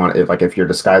if you want. If your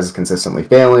disguise is consistently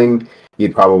failing,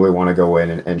 you'd probably want to go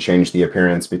in and change the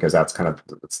appearance, because that's kind of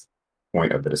the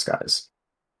point of the disguise.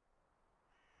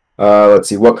 Let's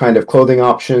see, what kind of clothing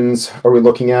options are we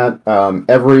looking at?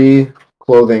 Every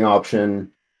clothing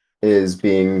option is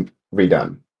being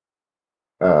redone.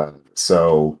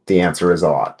 So the answer is a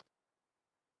lot.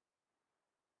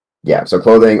 Yeah, so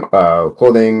clothing,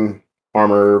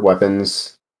 armor,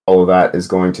 weapons, all of that is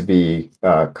going to be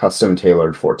custom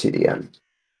tailored for TDN.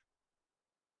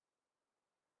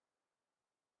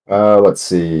 Let's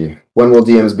see. When will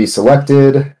DMs be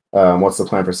selected? What's the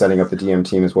plan for setting up the DM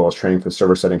team as well as training for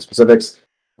server setting specifics?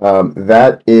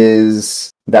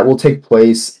 That will take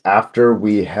place after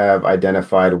we have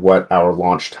identified what our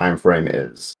launch time frame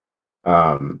is.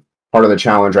 Part of the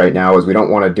challenge right now is we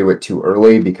don't want to do it too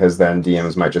early, because then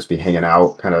DMs might just be hanging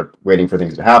out, kind of waiting for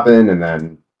things to happen, and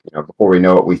then before we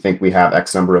know it, we think we have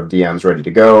X number of DMs ready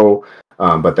to go,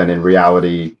 but then in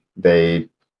reality they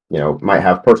might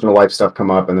have personal life stuff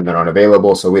come up and then they're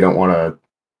unavailable. So we don't want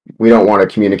to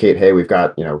communicate, hey, we've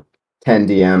got 10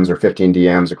 DMs or 15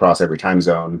 DMs across every time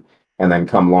zone, and then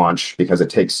come launch, because it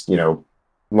takes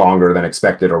longer than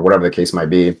expected, or whatever the case might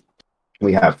be,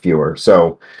 we have fewer.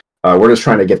 So we're just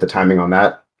trying to get the timing on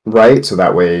that right, so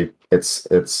that way it's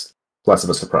less of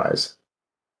a surprise.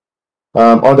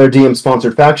 Are there DM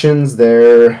sponsored factions?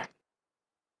 There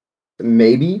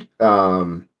maybe.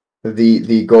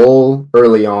 The goal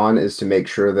early on is to make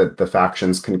sure that the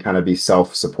factions can kind of be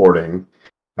self-supporting.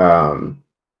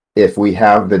 If we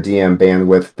have the DM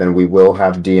bandwidth, then we will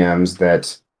have DMs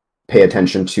that pay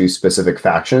attention to specific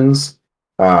factions.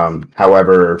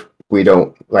 However, we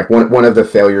don't, like, one of the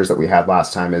failures that we had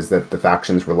last time is that the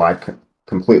factions rely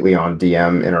completely on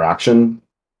DM interaction,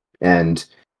 and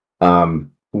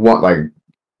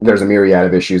there's a myriad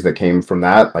of issues that came from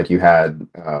that. Like, you had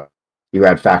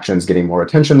factions getting more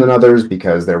attention than others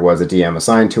because there was a DM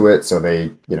assigned to it, so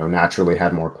they naturally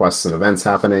had more quests and events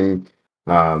happening.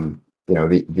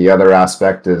 The other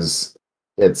aspect is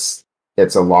it's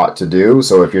a lot to do.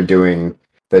 So if you're doing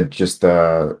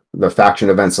the faction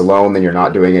events alone, then you're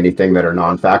not doing anything that are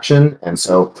non-faction. And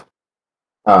so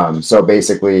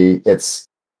basically it's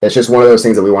just one of those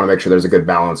things that we want to make sure there's a good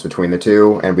balance between the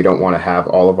two, and we don't want to have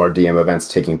all of our DM events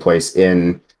taking place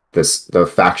in the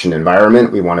faction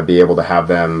environment. We want to be able to have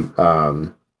them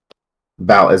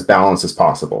as balanced as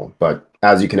possible. But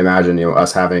as you can imagine,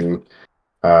 us having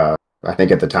I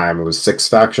think at the time it was 6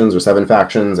 factions or 7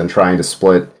 factions, and trying to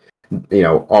split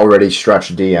already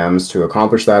stretched DMs to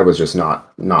accomplish that was just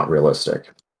not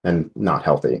realistic and not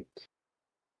healthy.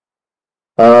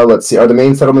 Let's see. Are the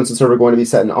main settlements and server going to be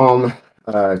set in Amn,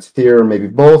 Tethyr, maybe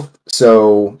both?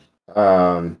 So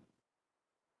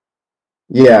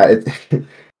yeah,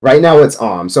 right now it's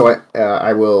Amn. So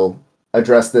I will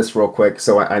address this real quick.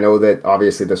 So I know that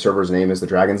obviously the server's name is the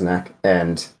Dragon's Neck,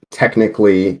 and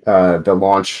technically the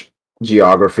launch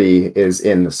geography is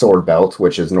in the Sword Belt,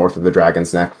 which is north of the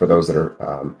Dragon's Neck, for those that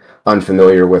are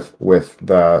unfamiliar with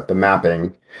the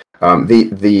mapping.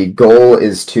 The goal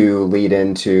is to lead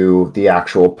into the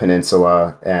actual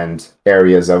peninsula and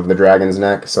areas of the Dragon's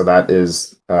Neck, so that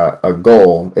is a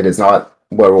goal. It is not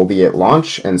where we'll be at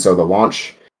launch, and so the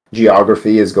launch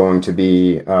geography is going to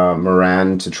be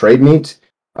Moran to Trademeet.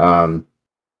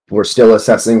 We're still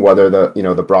assessing whether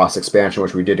the Bros expansion,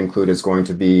 which we did include, is going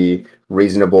to be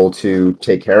reasonable to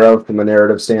take care of from a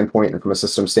narrative standpoint and from a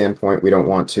system standpoint. We don't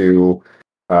want to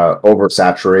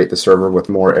oversaturate the server with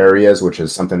more areas, which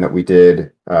is something that we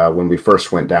did when we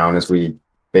first went down, as we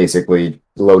basically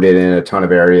loaded in a ton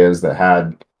of areas that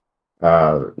had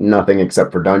nothing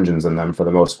except for dungeons in them for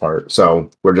the most part. So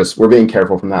we're being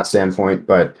careful from that standpoint,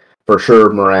 but for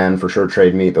sure Moran, for sure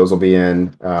Trademeet, those will be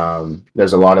in.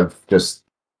 There's a lot of just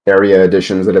area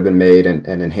additions that have been made and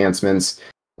enhancements.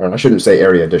 Or I shouldn't say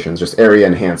area additions, just area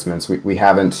enhancements. We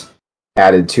haven't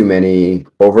added too many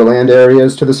overland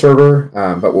areas to the server,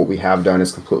 but what we have done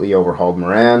is completely overhauled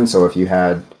Moran. So if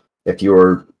you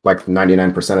were like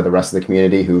 99% of the rest of the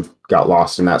community who got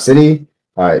lost in that city,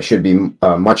 it should be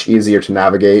much easier to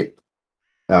navigate.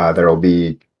 There will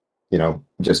be,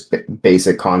 just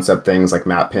basic concept things like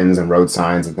map pins and road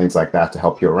signs and things like that to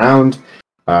help you around.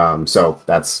 So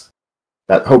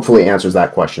that hopefully answers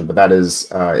that question. But that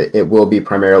is, it will be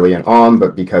primarily in Amn,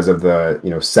 but because of the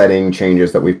setting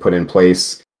changes that we've put in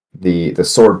place, the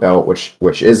Sword Belt,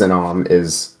 which is in Amn,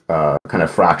 is kind of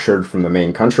fractured from the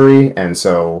main country, and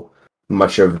so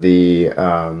much of the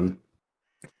kind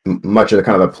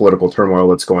of the political turmoil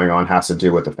that's going on has to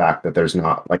do with the fact that there's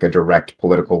not like a direct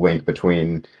political link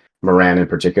between Moran in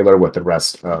particular with the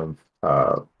rest of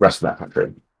that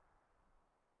country.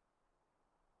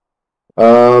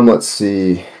 Let's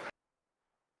see.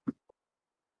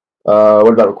 What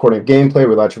about recording of gameplay?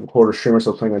 We're allowed to record or stream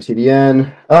ourselves playing on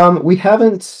TDN. We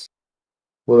haven't.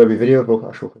 Will there be video?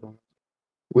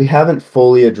 We haven't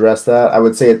fully addressed that. I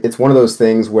would say it's one of those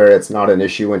things where it's not an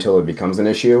issue until it becomes an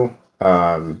issue.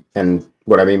 And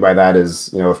what I mean by that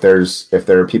is, if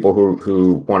there are people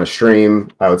who want to stream,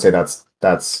 I would say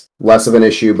that's less of an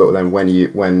issue. But then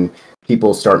when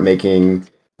people start making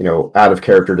out of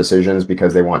character decisions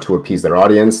because they want to appease their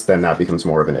audience, then that becomes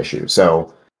more of an issue.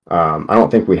 So I don't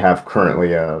think we have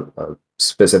currently a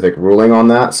specific ruling on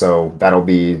that. So that'll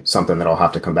be something that I'll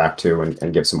have to come back to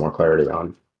and give some more clarity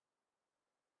on.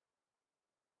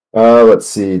 Let's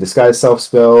see, disguise self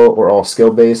spell or all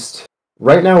skill based.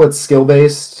 Right now it's skill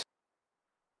based,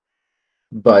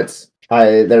 but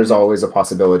there's always a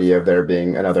possibility of there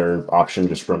being another option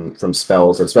just from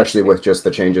spells, especially with just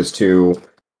the changes to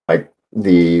like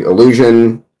the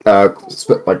illusion,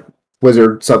 like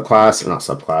wizard subclass, or not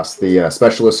subclass, the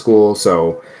specialist school.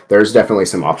 So there's definitely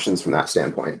some options from that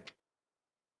standpoint.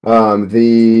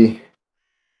 The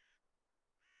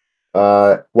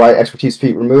why expertise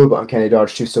feat removed, uncanny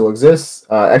dodge 2 still exists.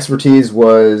 Expertise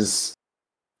was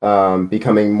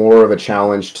becoming more of a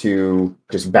challenge to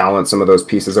just balance some of those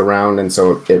pieces around, and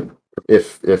so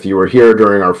if you were here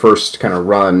during our first kind of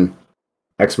run,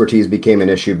 expertise became an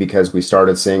issue because we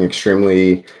started seeing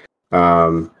extremely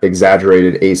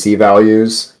exaggerated AC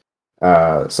values.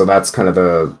 So that's kind of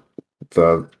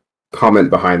the comment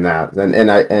behind that.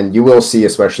 And you will see,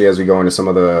 especially as we go into some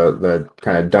of the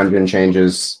kind of dungeon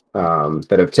changes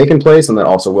that have taken place and that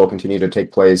also will continue to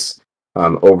take place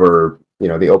over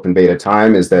the open beta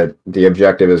time, is that the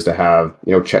objective is to have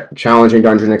challenging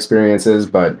dungeon experiences,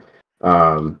 but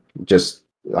just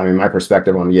my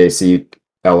perspective on the AC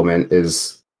element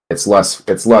is it's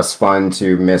less fun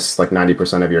to miss like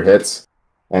 90% of your hits,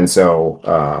 and so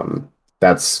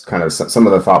that's kind of some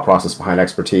of the thought process behind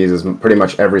expertise. Is pretty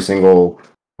much every single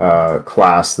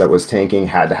class that was tanking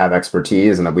had to have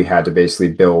expertise, and that we had to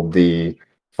basically build the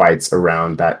fights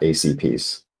around that AC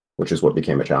piece, which is what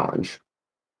became a challenge.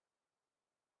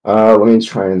 Let me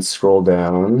try and scroll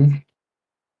down.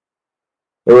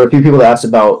 There were a few people that asked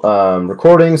about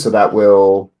recording, so that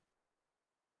will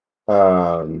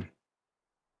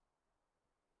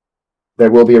there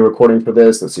will be a recording for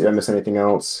this. Let's see, did I miss anything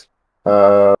else?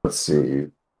 Let's see.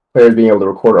 Players being able to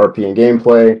record RP and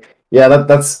gameplay. Yeah,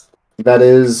 that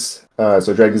is.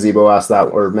 So Dread Gazebo asked that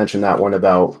or mentioned that one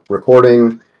about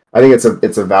recording. I think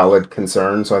it's a valid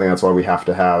concern. So I think that's why we have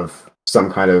to have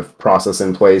some kind of process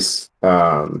in place.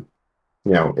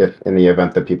 If in the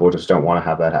event that people just don't want to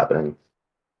have that happening.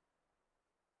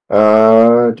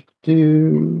 And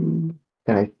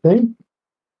I think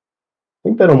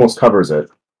that almost covers it.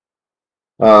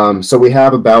 So we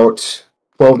have about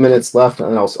 12 minutes left,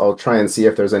 and I'll try and see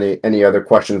if there's any other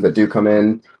questions that do come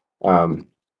in. Gosh,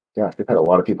 we've had a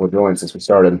lot of people join since we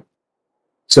started.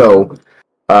 So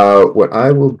what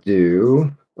I will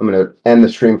do, I'm going to end the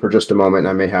stream for just a moment, and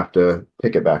I may have to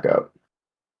pick it back up.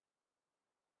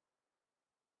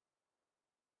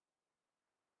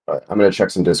 But I'm going to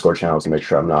check some Discord channels and make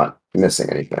sure I'm not missing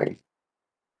anything.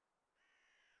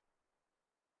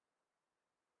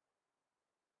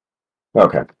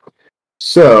 Okay.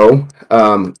 So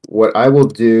what I will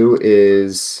do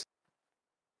is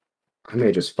I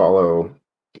may just follow.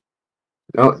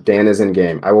 No, Dan is in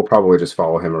game. I will probably just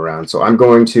follow him around. So I'm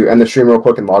going to end the stream real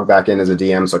quick and log back in as a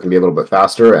DM so I can be a little bit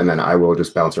faster, and then I will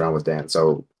just bounce around with Dan.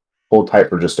 So hold tight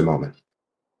for just a moment.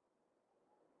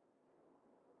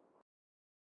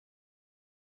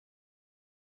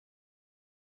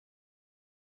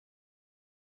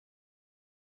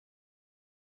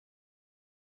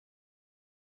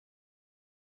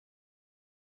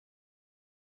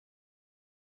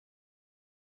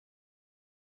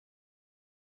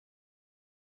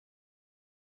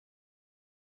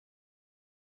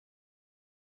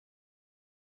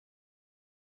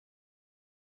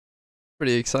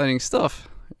 Pretty exciting stuff,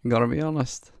 gotta be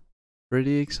honest.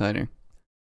 Pretty exciting.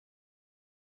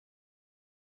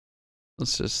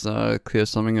 Let's just clear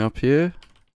something up here.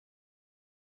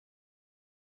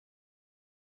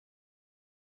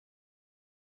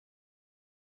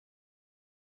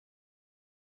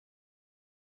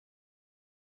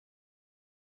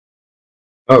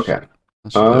 Okay.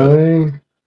 So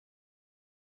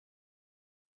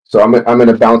I'm going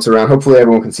to bounce around. Hopefully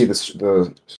everyone can see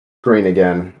the screen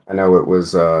again. I know it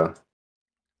was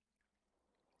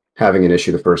having an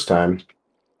issue the first time.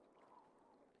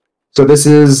 So this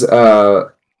is I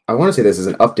want to say this is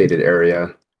an updated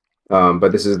area,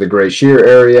 but this is the Gray Shear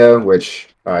area, which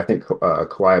I think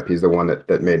Calliope is the one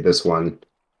that made this one.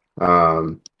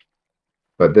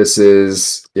 But this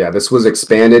was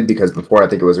expanded because before I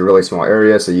think it was a really small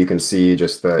area, so you can see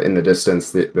just in the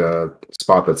distance the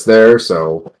spot that's there.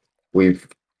 So we've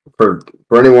for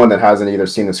anyone that hasn't either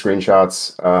seen the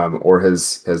screenshots or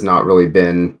has not really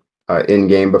been in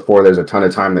game before, there's a ton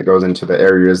of time that goes into the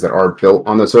areas that are built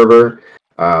on the server.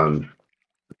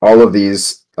 All of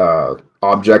these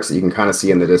objects that you can kind of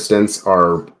see in the distance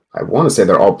are, I want to say,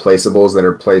 they're all placeables that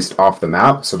are placed off the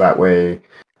map, so that way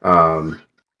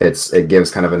it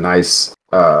gives kind of a nice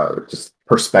just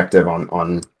perspective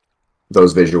on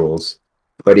those visuals.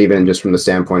 But even just from the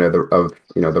standpoint of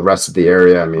the rest of the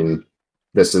area, I mean,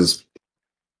 this is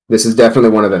This is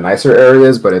definitely one of the nicer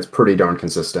areas, but it's pretty darn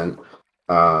consistent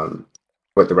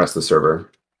with the rest of the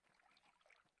server.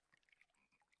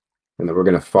 And then we're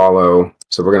going to follow.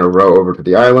 So we're going to row over to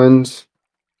the island.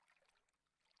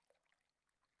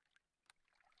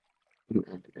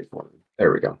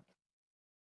 There we go.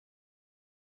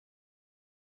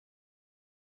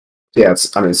 Yeah,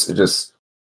 it's just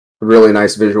a really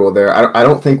nice visual there. I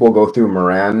don't think we'll go through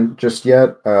Moran just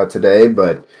yet today,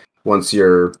 but once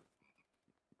you're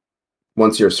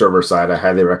server side, I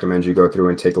highly recommend you go through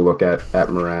and take a look at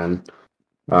Moran.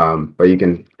 But you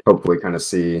can hopefully kind of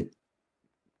see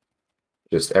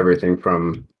just everything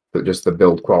from just the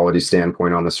build quality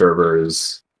standpoint on the server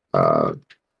is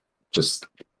just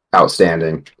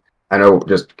outstanding. I know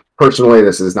just personally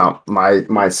this is not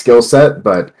my skill set,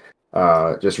 but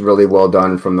just really well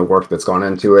done from the work that's gone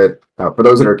into it. For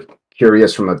those that are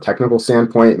curious from a technical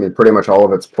standpoint, I mean, pretty much all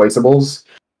of it's placeables.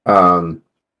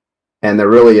 And there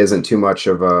really isn't too much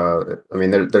of a, I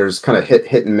mean, there's kind of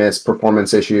hit and miss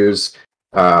performance issues,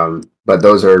 but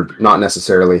those are not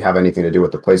necessarily have anything to do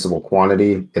with the placeable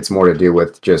quantity. It's more to do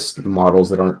with just models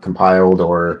that aren't compiled,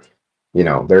 or, you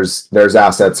know, there's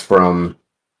assets from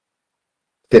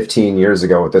 15 years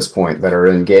ago at this point that are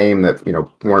in game that, you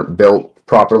know, weren't built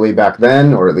properly back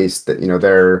then, or at least that, you know,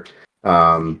 their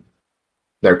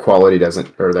quality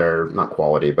doesn't, or their, not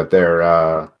quality, but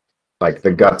their like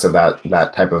the guts of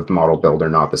that type of model build are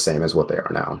not the same as what they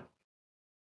are now.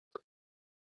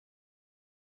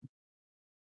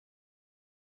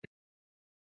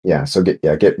 Yeah, so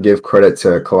give credit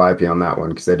to Calliope on that one,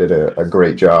 because they did a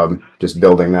great job just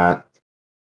building that.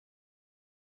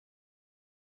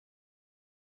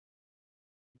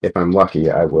 If I'm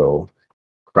lucky, I will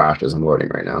crash as I'm loading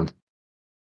right now.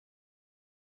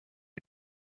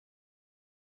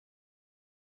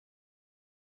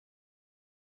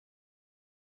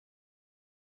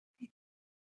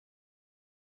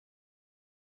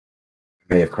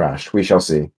 May have crashed. We shall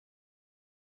see.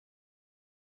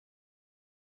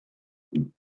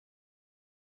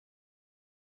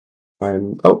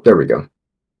 Oh, there we go.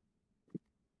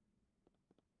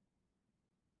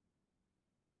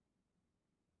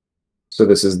 So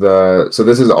this is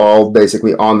all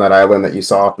basically on that island that you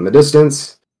saw from the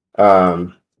distance. Yeah,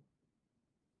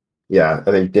 I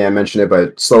think Dan mentioned it,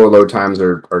 but slower load times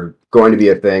are going to be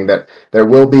a thing. That there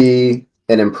will be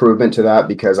an improvement to that,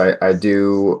 because I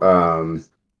do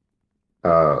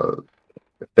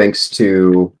thanks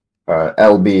to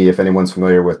LB, if anyone's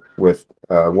familiar with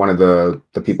one of the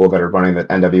people that are running the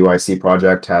NWIC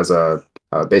project, has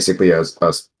basically a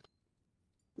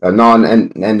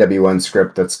non-NWN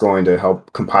script that's going to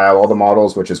help compile all the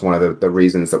models, which is one of the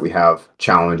reasons that we have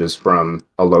challenges from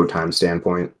a load time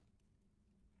standpoint.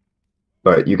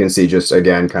 But you can see just,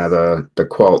 again, kind of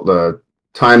the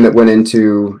time that went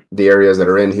into the areas that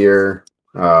are in here.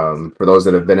 For those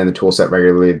that have been in the tool set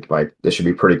regularly, like, this should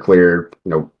be pretty clear,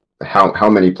 you know, how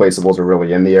many placeables are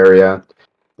really in the area.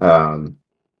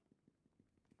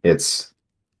 It's,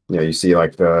 you know, you see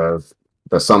like the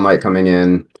sunlight coming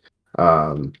in,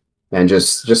 and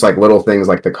just like little things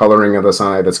like the coloring of the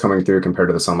sunlight that's coming through compared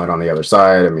to the sunlight on the other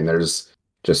side. I mean, there's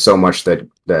just so much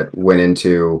that went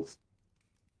into,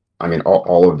 I mean,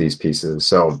 all of these pieces.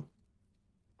 So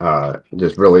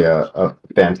just really a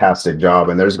fantastic job.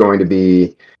 And there's going to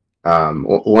be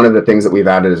one of the things that we've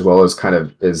added as well is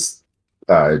dynamic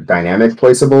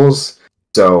placeables.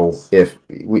 So if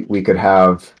we could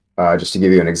have, just to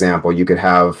give you an example, you could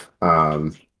have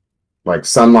like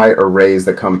sunlight or rays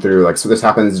that come through. Like, so this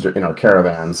happens in our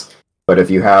caravans. But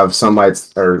if you have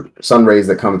sunlights or sun rays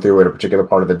that come through at a particular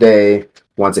part of the day,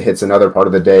 once it hits another part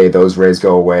of the day, those rays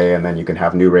go away, and then you can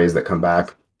have new rays that come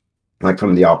back, like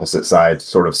from the opposite side,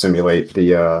 sort of simulate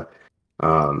the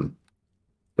sun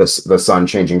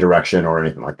changing direction or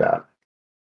anything like that.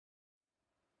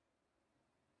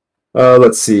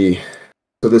 Let's see.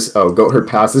 So this, Goat Herd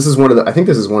Pass. This is one of the, I think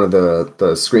this is one of the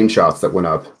screenshots that went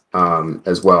up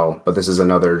as well. But this is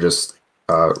another just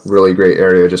really great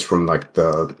area, just from like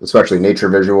the, especially nature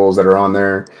visuals that are on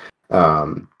there,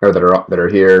 or that are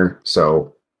here.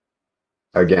 So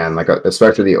again, like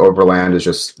especially the overland is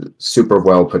just super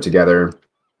well put together.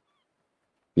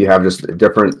 You have just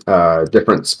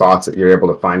different spots that you're able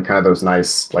to find kind of those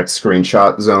nice like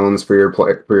screenshot zones for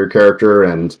your character.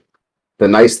 And the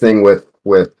nice thing with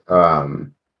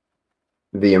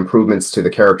the improvements to the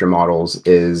character models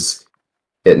is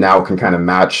it now can kind of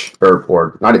match,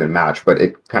 or not even match, but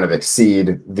it kind of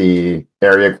exceed the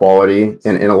area quality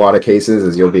in a lot of cases,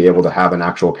 as you'll be able to have an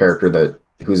actual character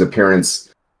whose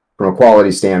appearance from a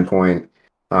quality standpoint,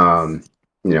 you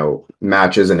know,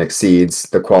 matches and exceeds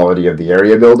the quality of the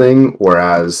area building.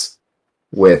 Whereas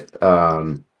with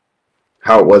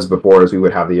how it was before is we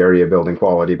would have the area building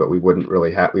quality, but we wouldn't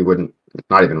really have,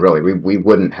 not even really, we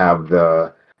wouldn't have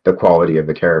the quality of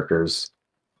the characters.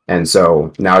 And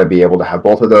so now to be able to have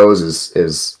both of those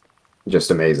is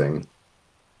just amazing.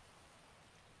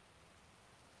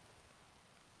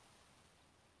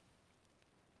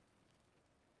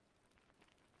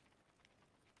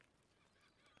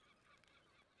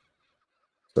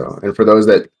 So, and for those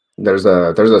that there's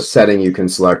a setting you can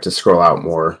select to scroll out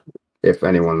more if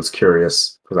anyone's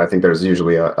curious, because I think there's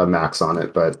usually a max on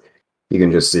it, but you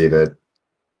can just see that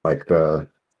like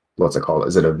what's it called?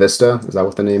 Is it a vista? Is that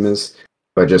what the name is?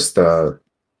 But just the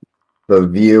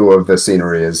view of the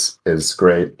scenery is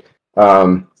great.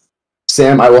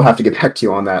 Sam, I will have to get back to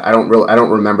you on that. I don't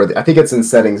remember. I think it's in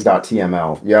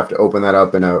settings.tml. You have to open that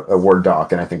up in a Word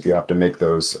doc, and I think you have to make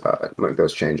those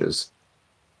changes.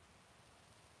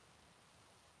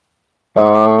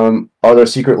 Are there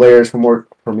secret layers for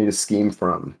me to scheme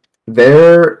from?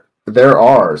 There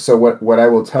are. So what I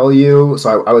will tell you.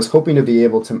 So I was hoping to be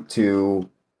able to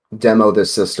demo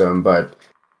this system, but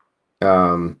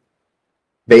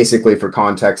basically for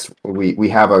context, we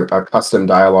have a custom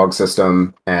dialogue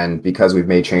system, and because we've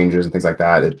made changes and things like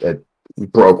that, it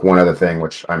broke one other thing,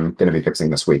 which I'm going to be fixing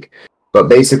this week. But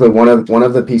basically, one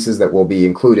of the pieces that we'll be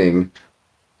including,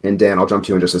 and Dan, I'll jump to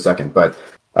you in just a second, but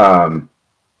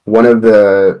one of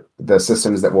the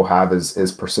systems that we'll have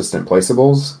is persistent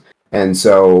placeables. And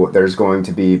so there's going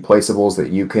to be placeables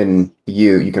that you can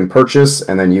purchase,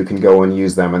 and then you can go and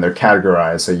use them, and they're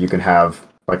categorized. So you can have,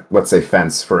 like, let's say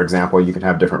fence, for example, you can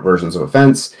have different versions of a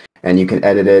fence, and you can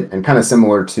edit it, and kind of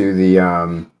similar to the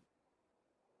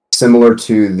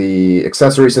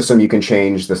accessory system, you can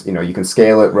change this, you can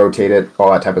scale it, rotate it,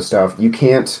 all that type of stuff. You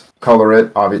can't color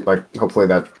it, hopefully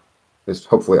that is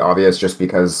obvious just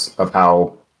because of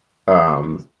how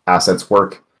assets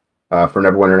work for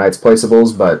Neverwinter Nights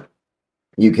placeables, but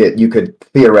you could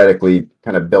theoretically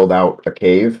kind of build out a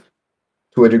cave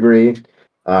to a degree.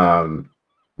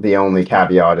 The only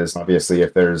caveat is obviously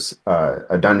if there's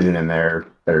a dungeon in there,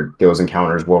 those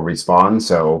encounters will respawn.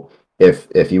 So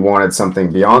if you wanted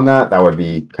something beyond that, that would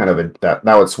be kind of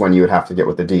that's when you would have to get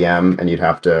with the DM, and you'd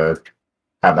have to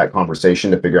have that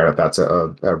conversation to figure out if that's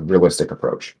a realistic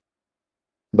approach.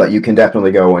 But you can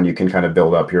definitely go and you can kind of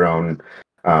build up your own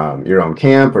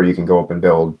camp, or you can go up and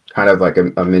build kind of like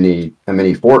a mini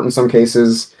fort in some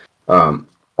cases.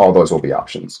 All those will be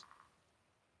options.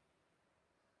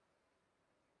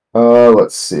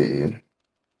 Let's see.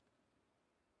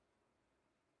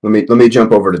 Let me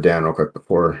jump over to Dan real quick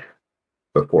before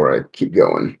I keep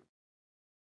going.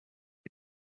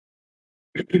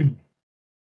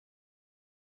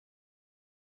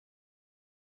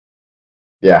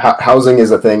 Yeah, housing is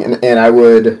a thing, and I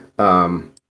would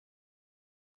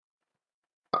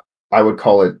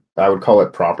call it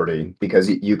property, because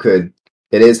you could,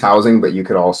 it is housing, but you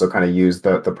could also kind of use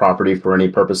the property for any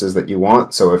purposes that you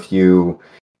want. So if you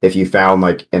found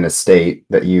like an estate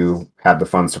that you had the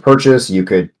funds to purchase, you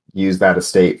could use that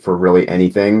estate for really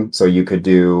anything. So you could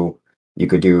do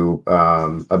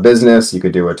a business, you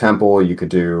could do a temple, you could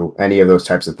do any of those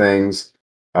types of things.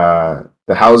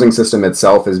 The housing system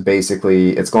itself is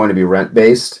basically, it's going to be rent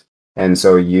based, and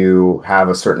so you have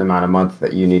a certain amount of month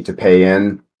that you need to pay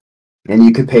in, and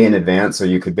you could pay in advance. So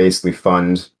you could basically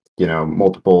fund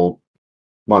multiple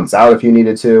months out if you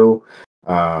needed to.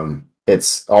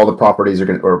 It's all the properties are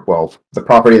going to, or well, the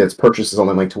property that's purchased is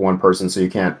only linked to one person, so you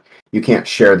can't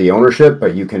share the ownership,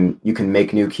 but you can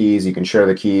make new keys, you can share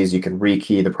the keys, you can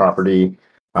rekey the property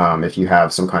if you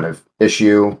have some kind of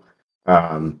issue.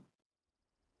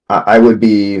 I would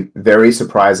be very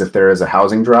surprised if there is a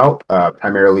housing drought,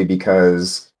 primarily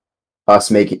because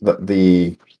us making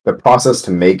the process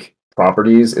to make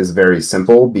properties is very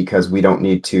simple, because we don't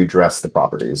need to dress the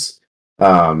properties.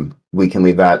 We can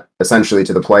leave that essentially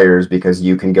to the players, because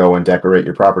you can go and decorate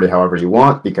your property however you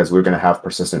want, because we're going to have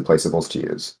persistent placeables to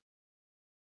use.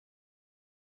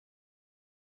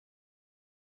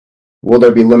 Will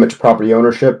there be limit to property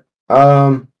ownership?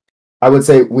 I would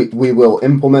say we will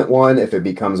implement one if it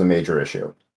becomes a major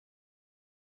issue.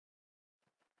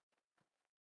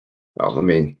 Well, let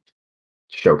me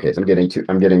showcase. I'm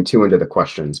getting too into the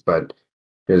questions, but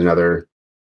here's another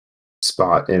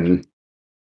spot in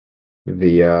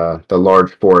the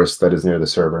large forest that is near the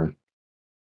server.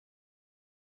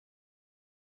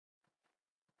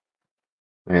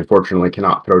 I unfortunately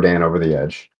cannot throw Dan over the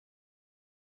edge.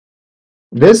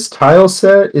 This tile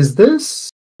set is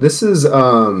this is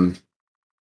I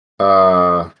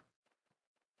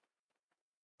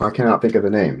cannot think of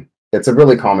the name. It's a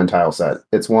really common tile set.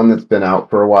 It's one that's been out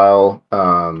for a while.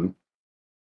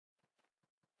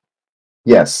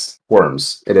 Yes,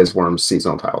 Worms. It is Worms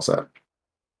seasonal tile set.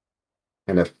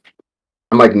 And if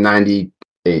I'm like 98%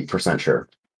 sure.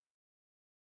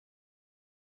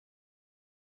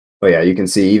 But yeah, you can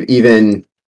see even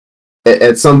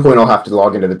at some point I'll have to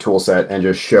log into the tool set and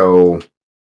just show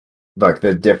like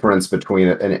the difference between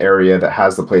an area that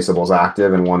has the placeables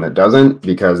active and one that doesn't,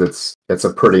 because it's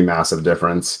a pretty massive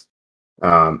difference.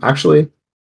 Actually,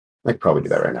 I could probably do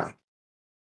that right now.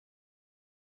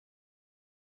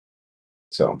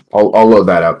 So I'll load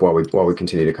that up while we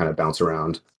continue to kind of bounce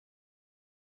around.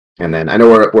 And then I know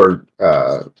we're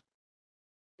I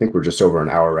think we're just over an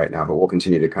hour right now, but we'll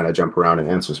continue to kind of jump around and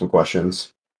answer some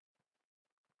questions.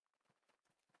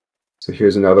 So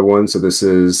here's another one. So this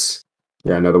is,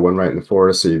 yeah, another one right in the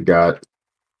forest. So you've got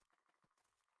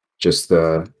just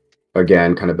the,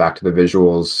 again, kind of back to the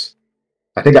visuals.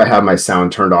 I think I have my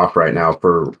sound turned off right now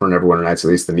for Neverwinter Nights,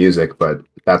 at least the music, but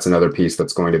that's another piece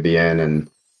that's going to be in. And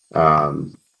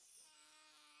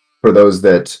for those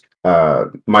that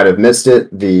might have missed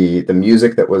it, the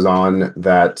music that was on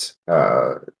that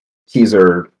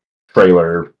teaser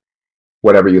trailer,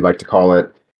 whatever you'd like to call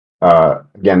it,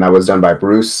 again, that was done by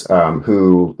Bruce,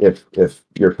 who, if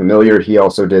you're familiar, he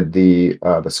also did the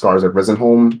Scars of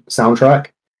Risenholm soundtrack,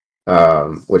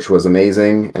 which was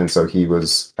amazing, and so he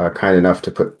was kind enough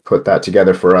to put that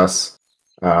together for us.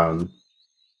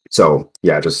 So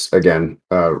yeah, just again,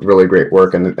 really great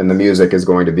work, and the music is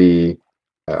going to be,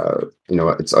 you know,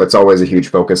 it's always a huge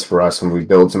focus for us when we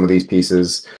build some of these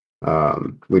pieces.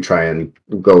 We try and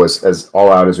go as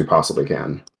all out as we possibly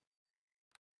can.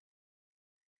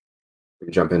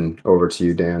 Jumping over to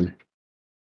you, Dan.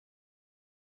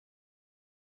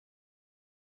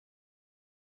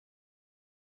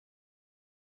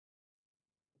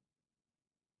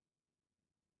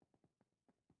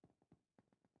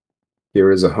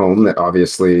 Here is a home that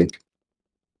obviously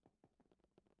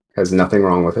has nothing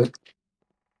wrong with it.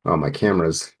 Oh, my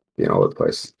camera's being all over the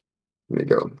place. Let me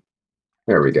go.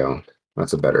 There we go.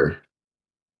 That's a better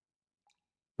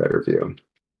view.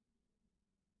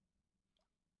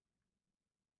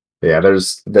 But yeah,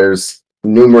 there's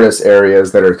numerous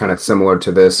areas that are kind of similar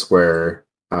to this where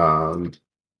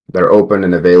they're open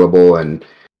and available, and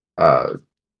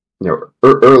you know,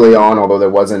 early on, although there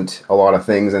wasn't a lot of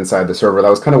things inside the server, that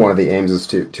was kind of one of the aims, is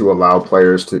to allow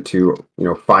players to you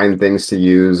know, find things to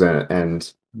use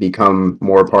and become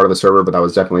more part of the server. But that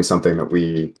was definitely something that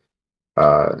we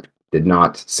did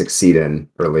not succeed in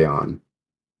early on.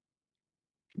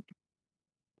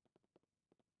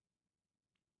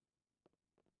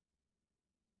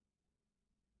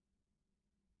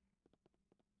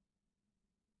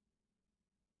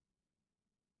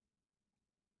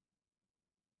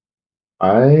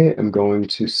 I am going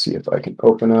to see if I can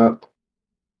open up.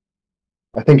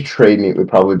 I think Trade Meet would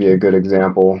probably be a good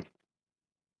example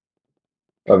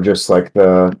of just like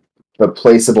the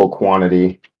placeable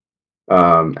quantity,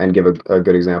 and give a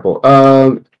good example.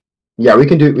 Yeah, we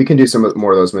can do some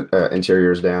more of those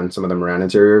interiors, Dan. Some of them around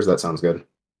interiors. That sounds good.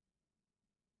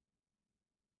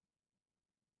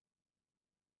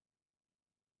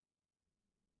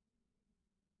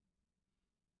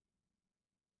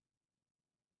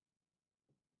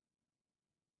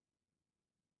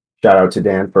 Shout out to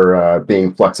Dan for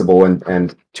being flexible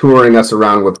and touring us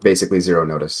around with basically zero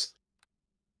notice.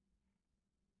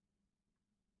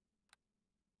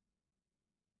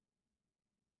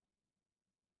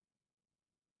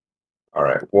 All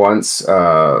right, once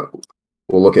we'll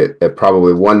look at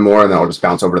probably one more, and then I'll just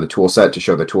bounce over to the tool set to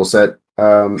show the tool set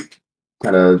kind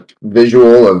of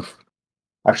visual of.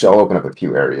 Actually, I'll open up a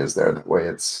few areas there. That way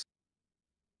it's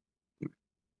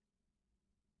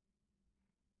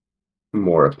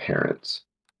more apparent.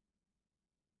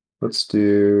 We'll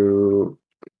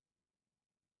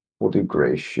do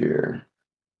gray shear.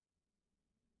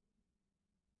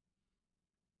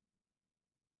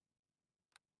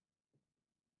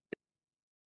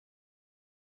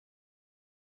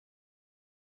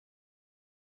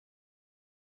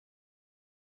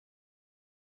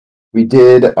 We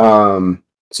did, so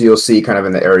you'll see kind of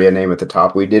in the area name at the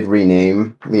top, we did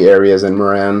rename the areas in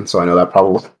Moran. So I know that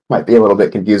probably might be a little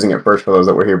bit confusing at first for those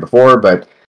that were here before, but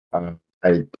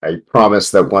I promise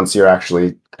that once you're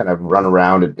actually kind of run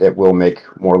around, it will make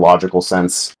more logical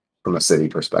sense from a city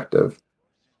perspective.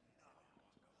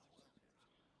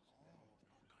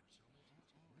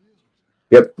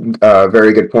 Yep,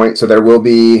 very good point. So there will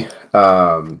be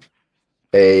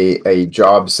a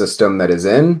job system that is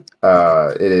in.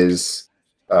 It is,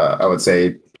 I would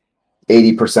say,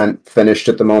 80% finished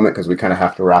at the moment, because we kind of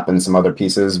have to wrap in some other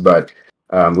pieces, but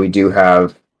we do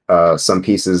have some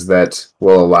pieces that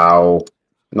will allow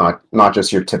not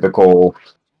just your typical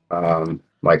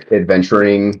like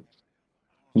adventuring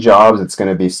jobs. It's going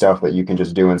to be stuff that you can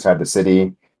just do inside the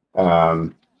city.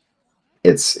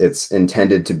 It's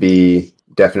intended to be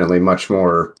definitely much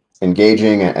more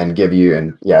engaging and give you,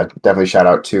 and yeah, definitely shout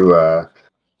out to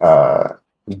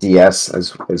DS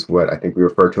is what I think we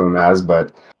refer to him as,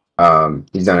 but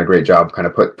he's done a great job kind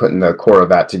of putting the core of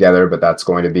that together. But that's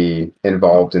going to be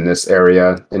involved in this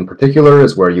area in particular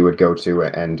is where you would go to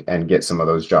and get some of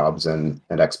those jobs and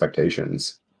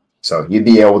expectations. So you'd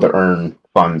be able to earn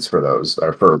funds for those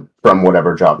or from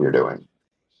whatever job you're doing.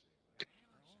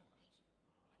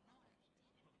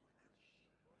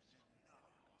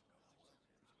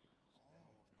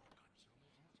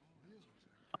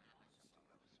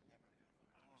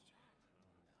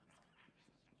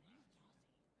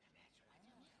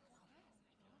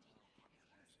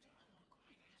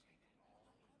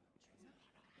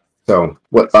 So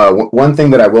one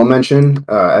thing that I will mention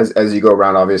as you go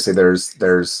around, obviously there's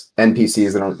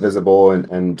NPCs that aren't visible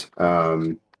and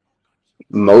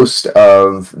most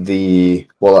of a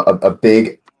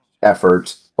big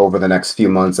effort over the next few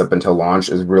months up until launch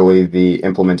is really the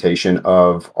implementation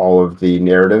of all of the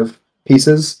narrative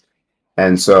pieces.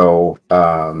 And so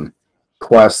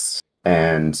quests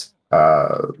and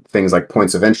things like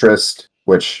points of interest,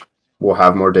 which we'll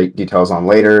have more details on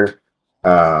later.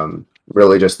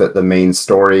 Really just that the main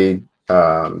story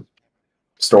aspects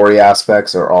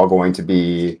are all going to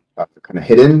be kind of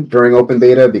hidden during open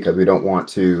beta because we don't want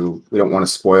to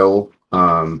spoil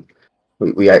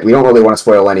we don't really want to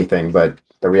spoil anything, but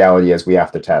the reality is we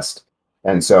have to test.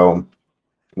 And so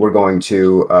we're going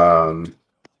to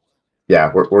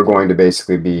we're going to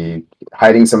basically be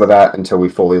hiding some of that until we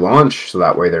fully launch, so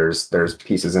that way there's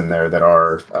pieces in there that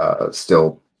are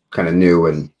still kind of new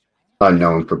and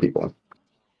unknown for people.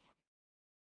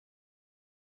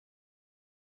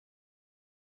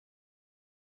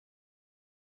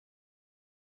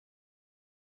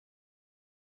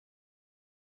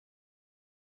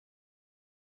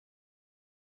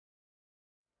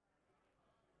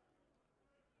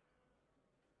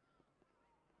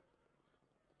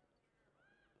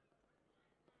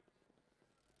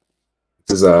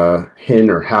 This is a hen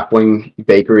or halfling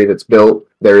bakery that's built.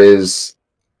 There is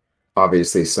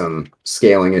obviously some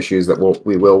scaling issues that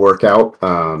we will work out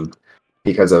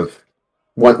because of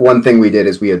one thing we did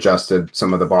is we adjusted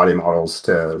some of the body models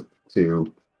to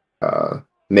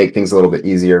make things a little bit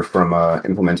easier from a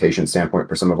implementation standpoint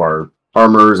for some of our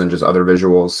armors and just other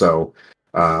visuals. So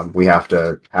we have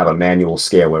to have a manual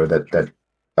scaler that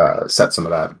sets some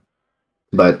of that.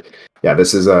 But yeah,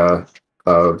 this is a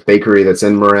bakery that's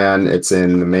in Moran. It's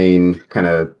in the main kind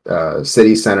of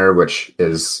city center, which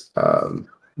is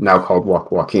now called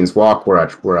Joaquin's Walk,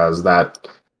 whereas that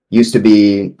used to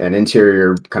be an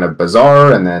interior kind of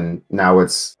bazaar, and then now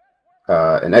it's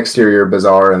an exterior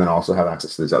bazaar, and then also have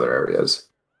access to these other areas.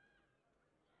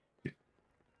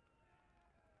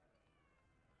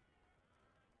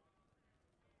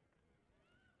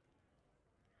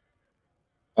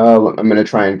 I'm going to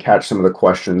try and catch some of the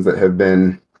questions that have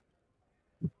been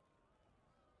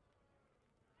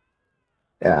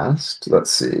asked. Let's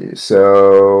see.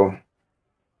 So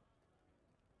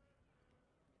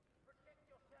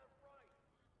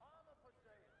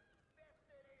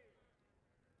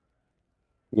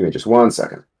give me just 1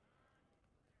 second.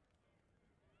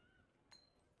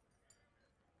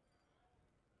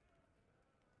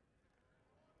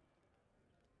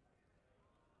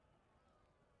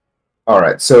 All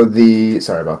right. So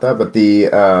sorry about that, but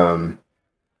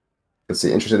let's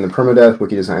see. Interested in the permadeath.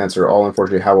 Wiki doesn't answer all.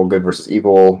 Unfortunately, how will good versus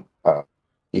evil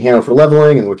be handled for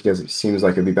leveling? And Wiki does. It seems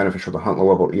like it'd be beneficial to hunt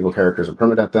low-level evil characters and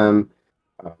permadeath them.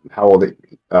 How will the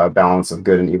balance of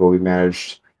good and evil be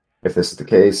managed if this is the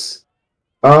case?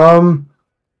 I don't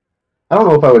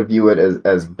know if I would view it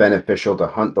as beneficial to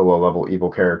hunt the low-level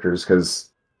evil characters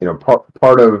because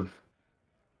part of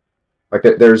like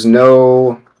there's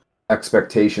no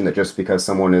expectation that just because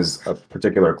someone is a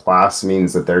particular class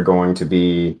means that they're going to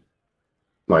be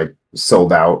like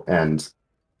sold out and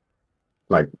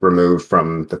like removed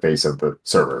from the face of the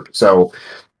server. So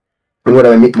what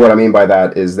I mean by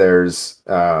that is there's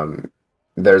a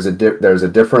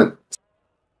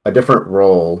different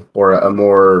role or a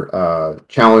more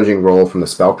challenging role from the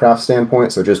spellcraft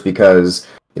standpoint. So just because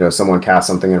someone casts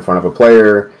something in front of a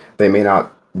player, they may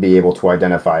not be able to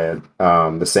identify it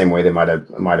the same way they might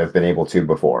have been able to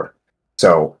before.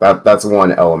 So that's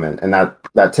one element, and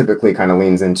that typically kind of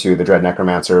leans into the Dread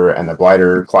Necromancer and the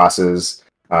Blighter classes.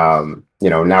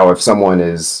 Now if someone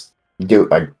is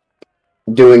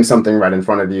doing something right in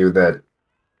front of you that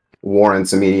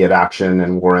warrants immediate action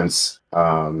and warrants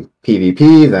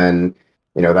PvP, then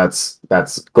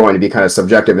that's going to be kind of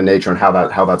subjective in nature on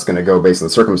how that's going to go based on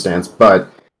the circumstance. But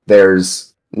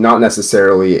there's not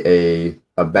necessarily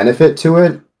a benefit to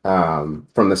it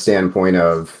from the standpoint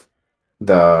of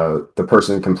the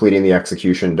person completing the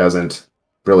execution doesn't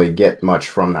really get much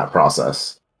from that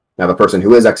process. Now, the person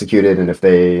who is executed, and if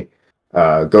they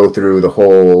go through the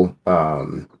whole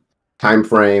time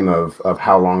frame of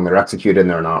how long they're executed and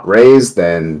they're not raised,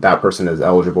 then that person is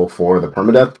eligible for the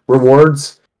permadeath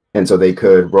rewards, and so they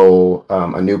could roll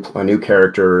a new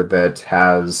character that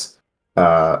has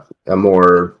a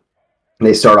more,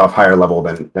 they start off higher level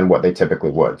than what they typically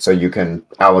would. So you can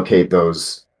allocate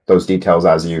those details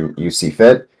as you see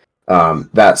fit.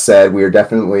 That said, we are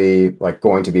definitely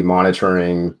going to be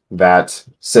monitoring that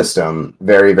system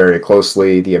very, very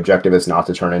closely. The objective is not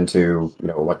to turn into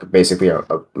basically a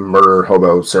murder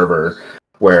hobo server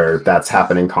where that's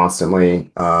happening constantly.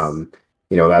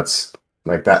 That's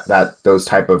that those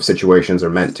type of situations are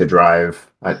meant to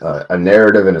drive a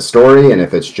narrative and a story, and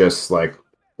if it's just like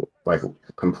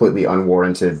completely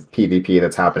unwarranted PvP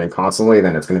that's happening constantly,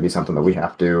 then it's going to be something that we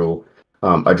have to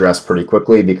address pretty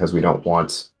quickly, because we don't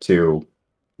want to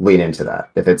lean into that.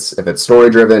 If it's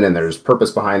story driven and there's purpose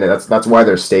behind it, that's why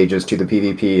there's stages to the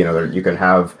PvP. You can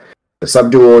have the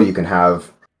subdual, you can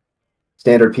have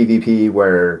standard PvP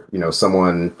where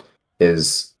someone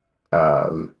is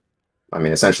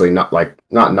essentially not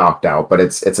knocked out, but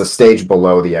it's a stage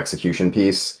below the execution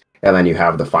piece, and then you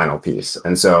have the final piece.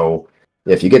 And so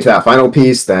if you get to that final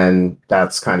piece, then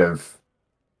that's kind of,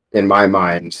 in my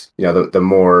mind, the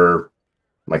more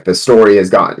the story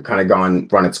has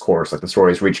run its course. The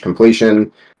story's reached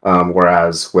completion.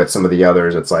 Whereas with some of the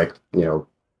others, it's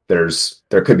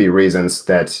there could be reasons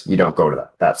that you don't go to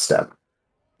that step.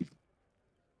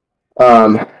 I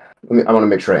want to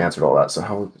make sure I answered all that.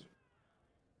 So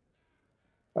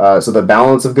so the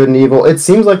balance of good and evil, it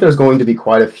seems like there's going to be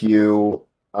quite a few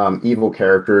evil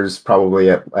characters probably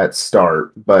at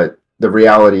start, but the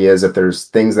reality is, if there's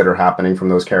things that are happening from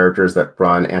those characters that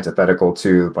run antithetical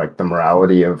to the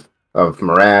morality of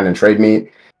Moran and Trade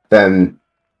Meat, then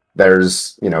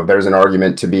there's an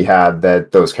argument to be had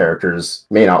that those characters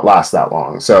may not last that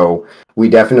long. So we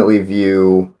definitely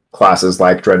view classes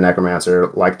like Dread Necromancer,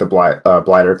 like the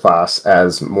Blighter class,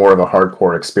 as more of a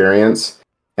hardcore experience,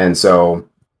 and so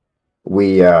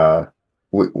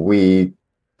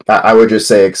I would just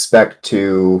say expect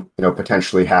to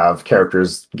potentially have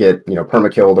characters get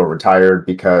permakilled or retired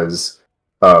because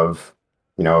of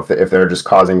if they're just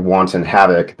causing wanton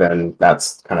havoc, then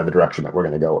that's kind of the direction that we're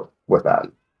going to go with that.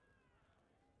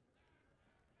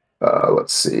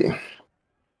 Let's see.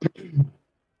 I'd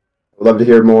love to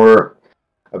hear more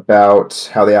about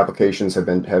how the applications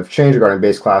have changed regarding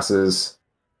base classes.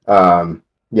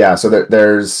 Yeah, so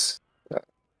there's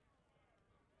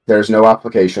no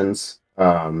applications.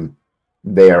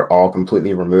 They are all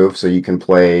completely removed, so you can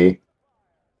play.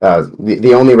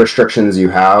 The only restrictions you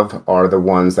have are the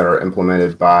ones that are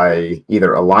implemented by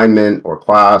either alignment or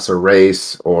class or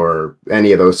race or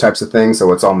any of those types of things.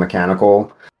 So it's all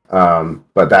mechanical,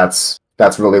 but that's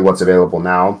really what's available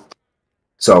now.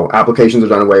 So applications are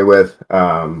done away with,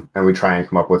 and we try and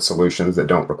come up with solutions that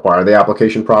don't require the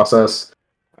application process.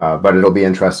 But it'll be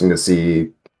interesting to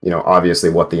see,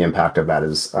 obviously what the impact of that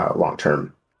is long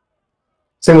term.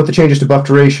 Same with the changes to buff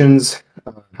durations.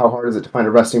 How hard is it to find a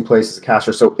resting place as a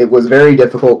caster? So it was very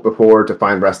difficult before to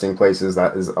find resting places.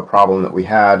 That is a problem that we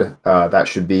had. That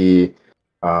should be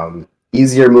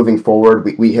easier moving forward.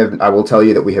 I will tell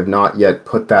you that we have not yet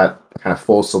put that kind of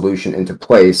full solution into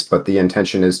place, but the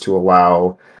intention is to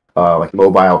allow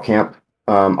mobile camp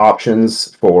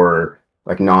options for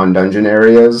non-dungeon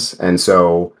areas. And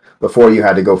so before, you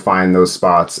had to go find those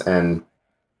spots, and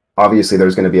obviously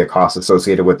there's going to be a cost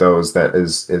associated with those that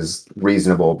is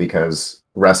reasonable, because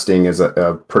resting is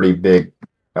a pretty big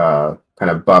kind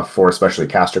of buff for especially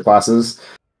caster classes.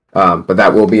 But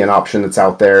that will be an option that's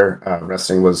out there.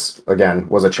 Resting was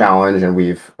a challenge, and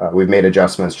we've made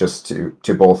adjustments just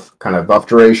to both kind of buff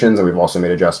durations, and we've also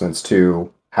made adjustments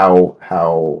to how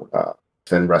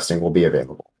often resting will be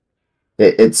available.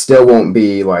 It still won't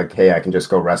be hey, I can just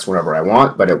go rest whenever I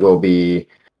want, but it will be,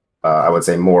 I would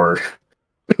say, more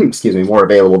more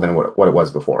available than what it was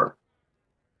before.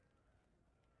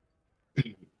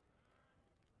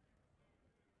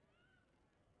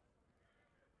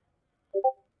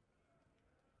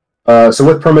 So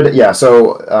with permanent, yeah.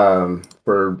 So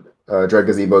for Dread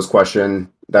Gazebo's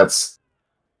question,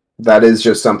 that is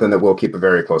just something that we'll keep a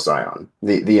very close eye on.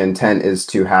 The intent is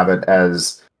to have it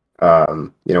as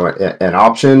an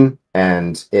option,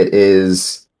 and it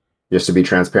is, just to be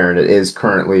transparent, it is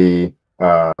currently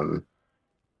an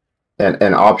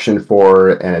option for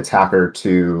an attacker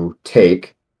to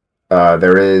take.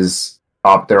 There is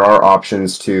there are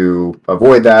options to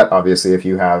avoid that. Obviously, if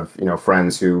you have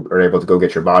friends who are able to go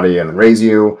get your body and then raise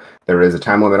you, there is a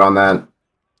time limit on that.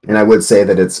 And I would say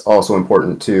that it's also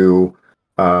important to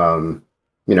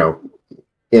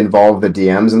involve the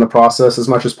DMs in the process as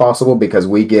much as possible, because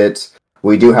we do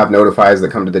have notifiers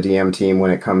that come to the DM team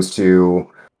when it comes to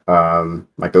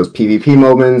like those PvP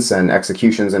moments and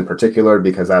executions in particular,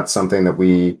 because that's something that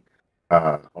we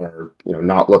are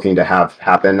not looking to have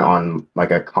happen on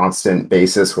like a constant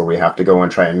basis, where we have to go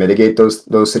and try and mitigate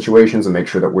those situations and make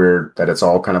sure that it's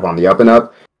all kind of on the up and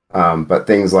up. But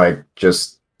things like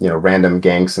just random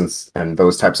ganks and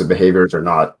those types of behaviors are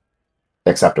not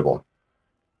acceptable.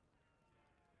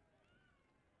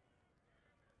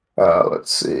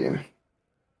 Let's see.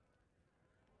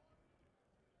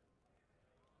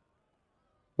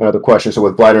 Another question. So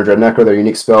with Blighter and Dread Necro, their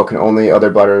unique spell, can only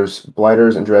other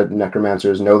Blighters and Dread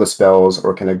Necromancers know the spells,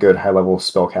 or can a good high-level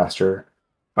spellcaster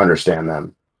understand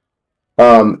them?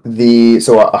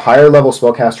 So a higher level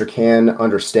spellcaster can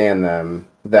understand them.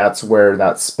 That's where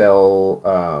that spell,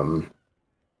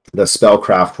 the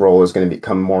spellcraft role is going to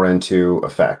come more into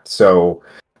effect. So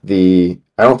I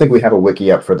don't think we have a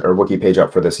wiki page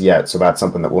up for this yet, so that's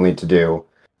something that we'll need to do.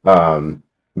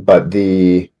 But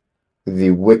the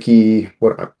wiki,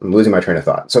 I'm losing my train of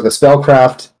thought. So the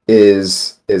spellcraft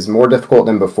is more difficult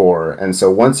than before, and so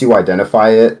once you identify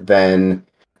it, then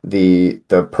the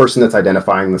person that's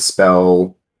identifying the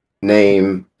spell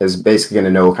name is basically going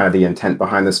to know kind of the intent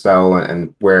behind the spell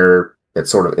and where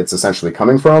it's essentially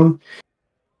coming from.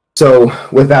 So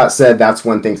with that said, that's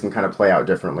when things can kind of play out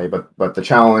differently. But the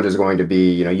challenge is going to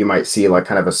be, you might see like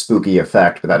kind of a spooky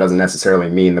effect, but that doesn't necessarily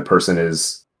mean the person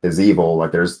is evil.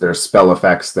 Like there's spell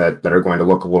effects that are going to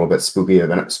look a little bit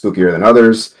spookier than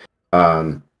others.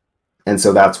 And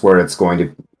so that's where it's going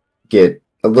to get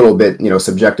a little bit,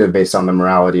 subjective based on the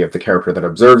morality of the character that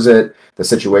observes it, the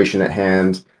situation at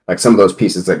hand, like some of those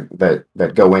pieces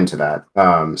that go into that.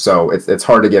 So it's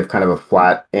hard to give kind of a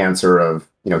flat answer of,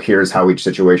 here's how each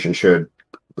situation should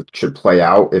play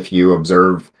out if you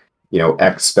observe,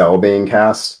 X spell being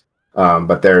cast.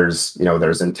 But there's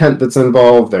intent that's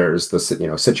involved. There's the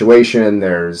situation.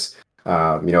 There's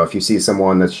if you see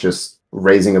someone that's just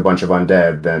raising a bunch of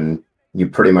undead, then you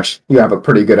have a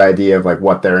pretty good idea of like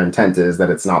what their intent is, that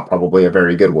it's not probably a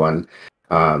very good one.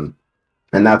 And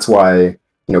that's why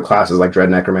classes like Dread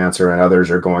Necromancer and others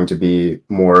are going to be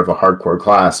more of a hardcore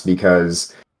class,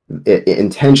 because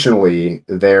intentionally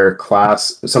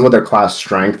some of their class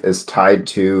strength is tied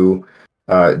to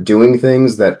doing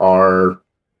things that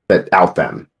out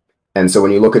them. And so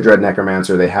when you look at Dread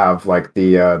Necromancer, they have like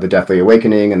the Deathly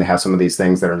Awakening, and they have some of these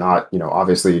things that are not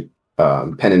obviously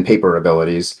pen and paper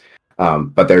abilities,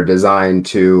 but they're designed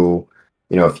to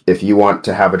if you want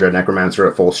to have a Dread Necromancer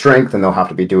at full strength, then they'll have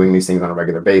to be doing these things on a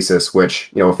regular basis, which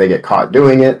if they get caught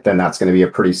doing it, then that's going to be a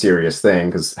pretty serious thing,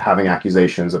 because having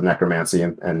accusations of necromancy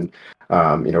and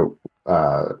animating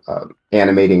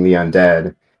the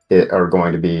undead are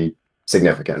going to be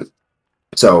significant.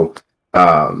 So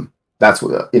that's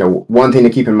one thing to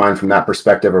keep in mind from that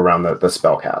perspective around the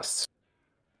spell casts.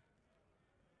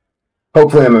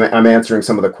 Hopefully I'm answering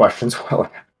some of the questions while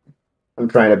I'm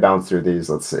trying to bounce through these.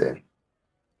 Let's see.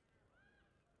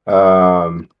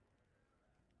 There's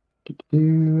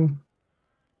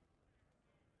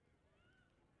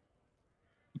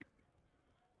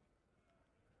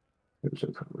a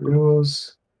couple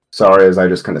rules. Sorry, as I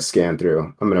just kind of scan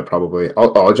through. I'm going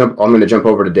to jump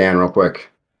over to Dan real quick.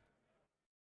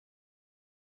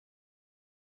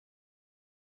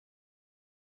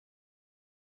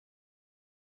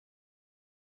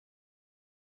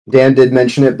 Dan did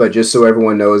mention it, but just so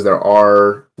everyone knows, there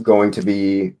are going to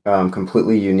be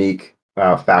completely unique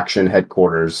faction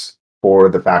headquarters for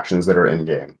the factions that are in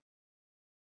game.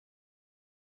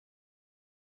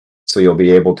 So you'll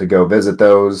be able to go visit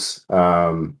those.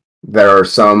 There are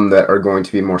some that are going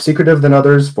to be more secretive than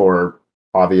others for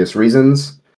obvious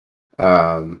reasons.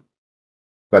 But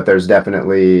there's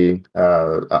definitely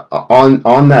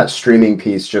on that streaming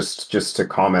piece, just to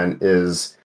comment,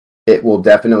 is it will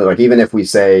definitely, like, even if we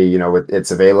say it's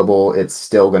available, it's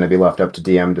still going to be left up to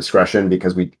DM discretion,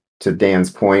 because to Dan's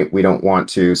point, we don't want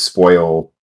to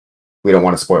spoil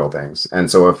things. And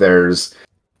so if there's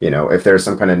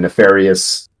some kind of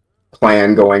nefarious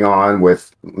plan going on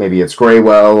with, maybe it's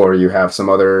Greywell, or you have some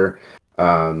other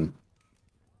kind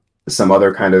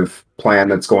of plan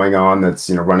that's going on that's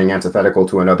running antithetical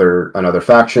to another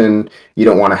faction, you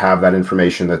don't want to have that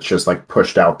information that's just like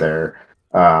pushed out there,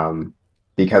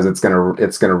 because it's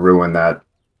gonna ruin that,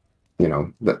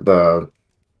 the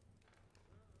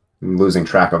I'm losing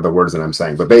track of the words that I'm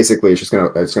saying, but basically it's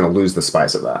gonna lose the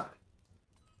spice of that.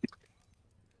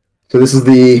 So this is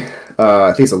the,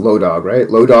 I think it's a Low Dog, right?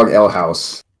 Low Dog L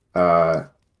House that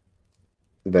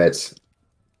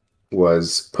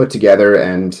was put together,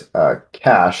 and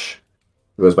Cash,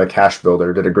 who goes by Cash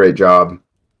Builder, did a great job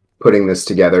putting this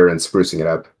together and sprucing it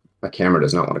up. My camera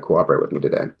does not want to cooperate with me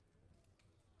today.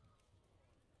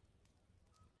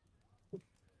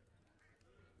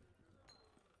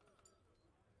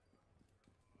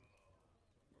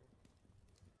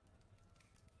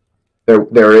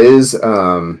 There is,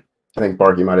 I think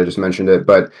Barky might have just mentioned it,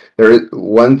 but there is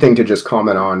one thing to just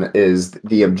comment on is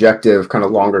the objective kind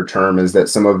of longer term is that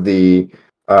some of the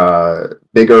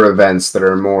bigger events that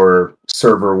are more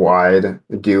server wide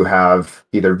do have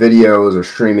either videos or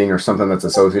streaming or something that's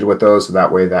associated with those. So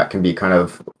that way that can be kind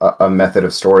of a method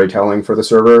of storytelling for the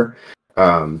server.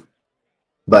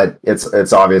 But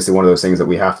it's obviously one of those things that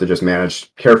we have to just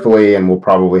manage carefully, and we'll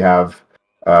probably have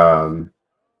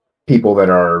people that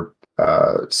are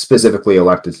specifically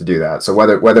elected to do that. So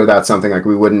whether that's something like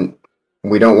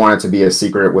we don't want it to be a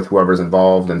secret with whoever's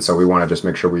involved, and so we want to just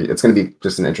make sure it's going to be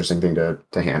just an interesting thing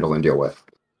to handle and deal with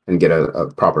and get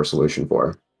a proper solution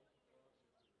for.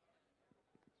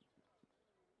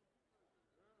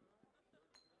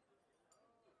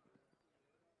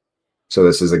 So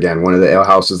this is again one of the ale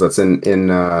houses that's in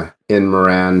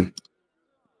Moran.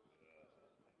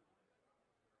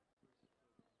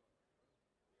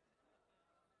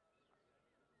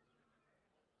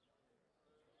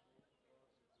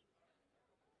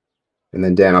 And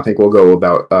then Dan, I think we'll go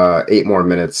about 8 more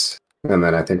minutes, and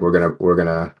then I think we're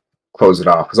gonna close it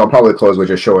off, because I'll probably close with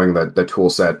just showing the tool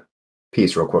set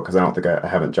piece real quick, because I don't think I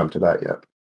haven't jumped to that yet.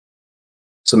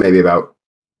 So maybe about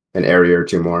an area or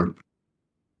two more.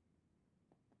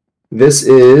 This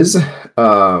is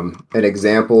an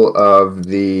example of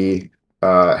the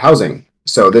housing.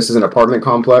 So this is an apartment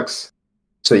complex.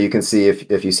 So you can see,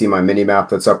 if you see my mini map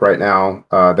that's up right now,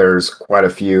 there's quite a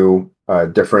few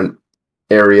different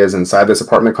areas inside this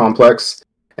apartment complex.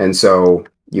 And so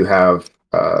you have,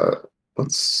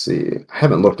 let's see, I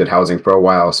haven't looked at housing for a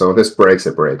while. So if this breaks,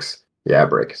 it breaks. Yeah, it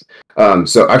breaks.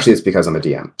 So actually it's because I'm a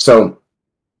DM. So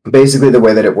basically the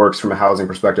way that it works from a housing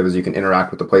perspective is you can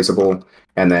interact with the placeable,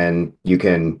 and then you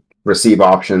can receive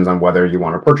options on whether you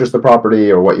want to purchase the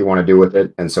property or what you want to do with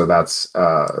it. And so that's,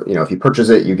 if you purchase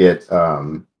it, you get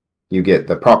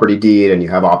the property deed, and you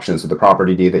have options with the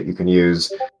property deed that you can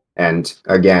use. And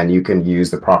again, you can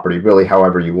use the property really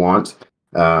however you want,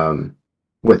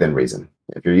 within reason.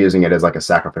 If you're using it as like a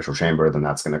sacrificial chamber, then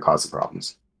that's going to cause some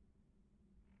problems.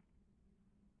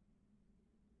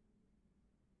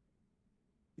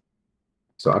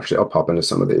 So actually, I'll pop into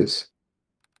some of these.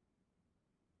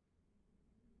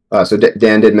 So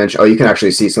Dan did mention, you can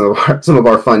actually see some of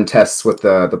our fun tests with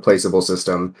the placeable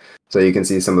system. So you can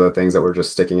see some of the things that were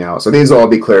just sticking out. So these will all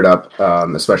be cleared up,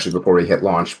 especially before we hit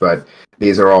launch. But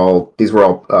these were all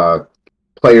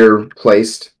player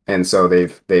placed, and so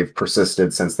they've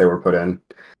persisted since they were put in.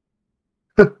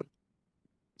 So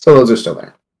those are still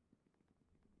there.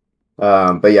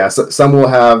 But yeah, so some will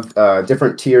have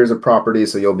different tiers of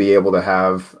properties, so you'll be able to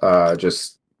have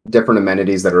just different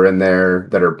amenities that are in there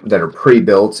that are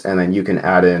pre-built, and then you can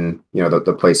add in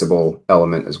the placeable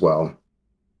element as well.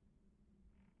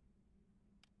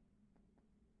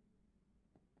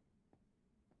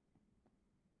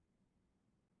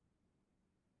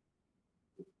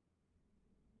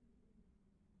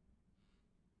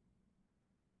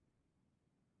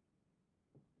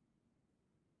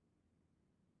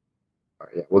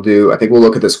 Yeah, I think we'll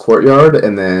look at this courtyard,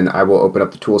 and then I will open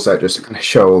up the tool set just to kind of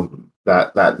show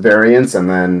that variance, and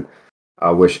then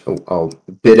I'll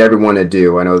bid everyone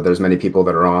adieu. I know there's many people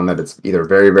that are on that it's either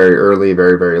very, very early,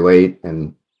 very, very late,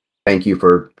 and thank you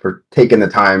for taking the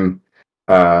time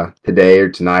today or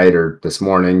tonight or this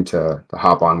morning to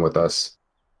hop on with us.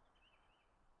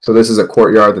 So this is a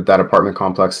courtyard that apartment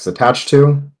complex is attached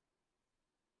to.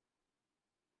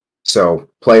 So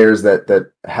players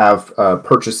that have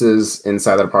purchases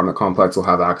inside that apartment complex will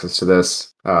have access to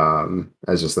this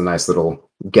as just a nice little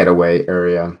getaway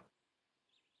area.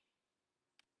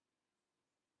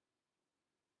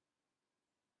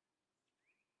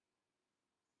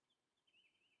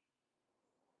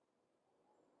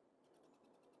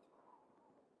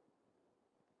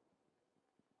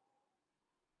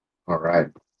 All right.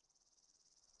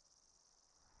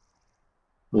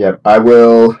 Yep, I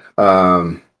will.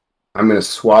 I'm going to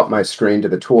swap my screen to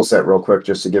the tool set real quick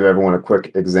just to give everyone a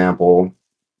quick example.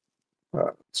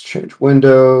 Let's change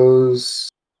windows.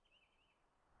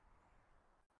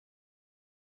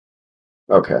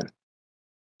 Okay.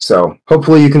 So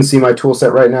hopefully you can see my tool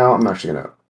set right now. I'm actually going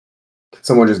to, can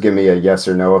someone just give me a yes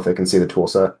or no if they can see the tool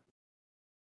set?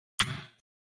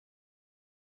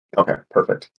 Okay,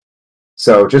 perfect.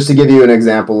 So just to give you an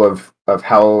example of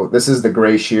how this is the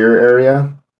gray shear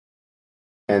area.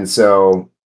 And so,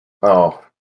 oh,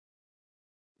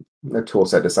 the tool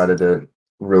set decided to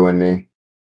ruin me.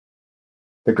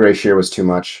 The gray shear was too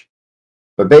much.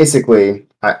 But basically,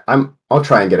 I'll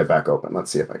try and get it back open.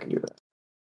 Let's see if I can do that.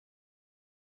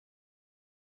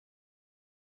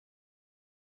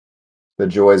 The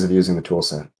joys of using the tool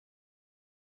set.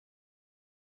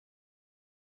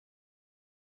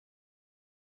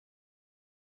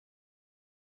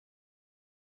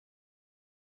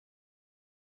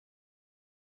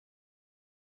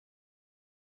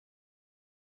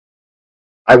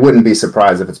 I wouldn't be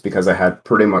surprised if it's because I had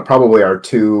pretty much probably our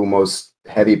two most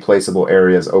heavy placeable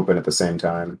areas open at the same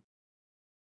time.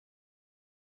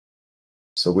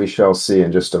 So we shall see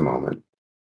in just a moment.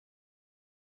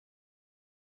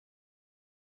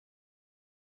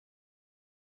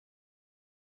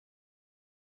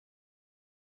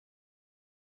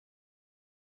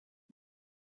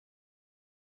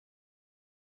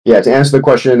 Yeah, to answer the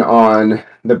question on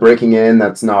the breaking in,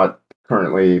 that's not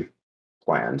currently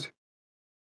planned.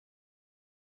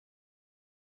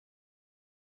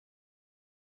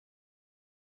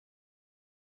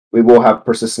 We will have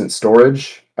persistent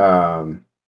storage. Oh,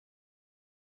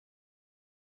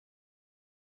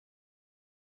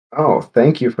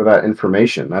 thank you for that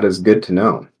information. That is good to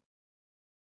know.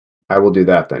 I will do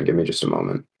that then. Give me just a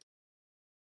moment.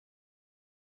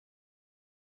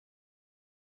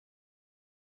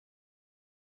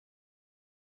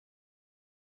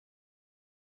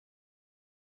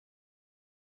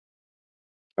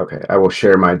 Okay, I will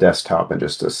share my desktop in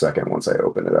just a second once I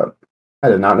open it up. I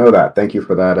did not know that. Thank you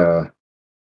for that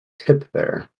tip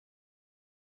there.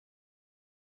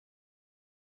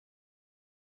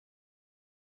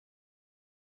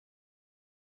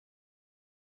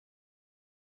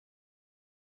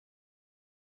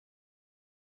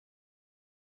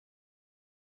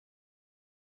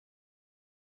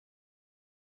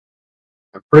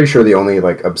 I'm pretty sure the only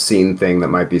like obscene thing that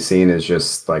might be seen is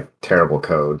just like terrible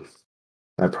code.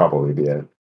 That'd probably be it.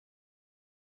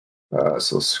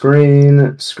 So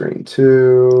screen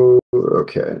two.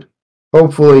 Okay.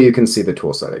 Hopefully you can see the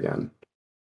tool set again.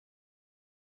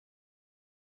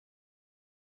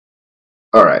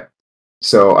 All right.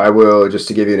 So I will just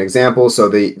to give you an example. So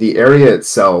the area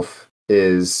itself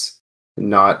is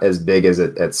not as big as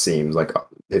it seems. Like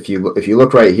if you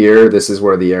look right here, this is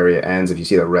where the area ends. If you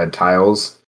see the red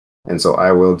tiles, and so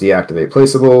I will deactivate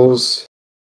placeables,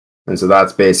 and so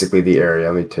that's basically the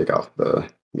area. Let me take off the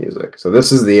music. So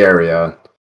this is the area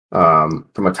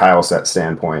from a tile set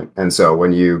standpoint. And so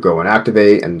when you go and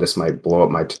activate, and this might blow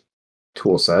up my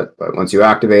tool set, but once you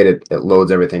activate it, it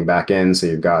loads everything back in. So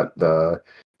you've got the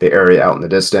area out in the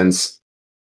distance.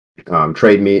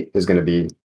 Trade meat is going to be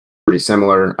pretty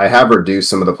similar. I have reduced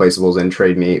some of the placeables in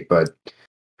trade meat, but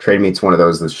trade meat's one of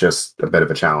those that's just a bit of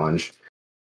a challenge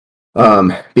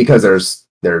because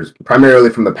there's primarily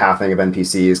from the pathing of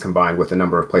NPCs combined with the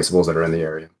number of placeables that are in the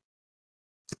area.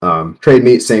 Trade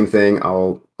meat, same thing.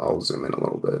 I'll zoom in a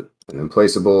little bit, and then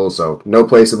placeables. So no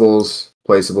placeables,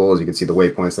 placeables. You can see the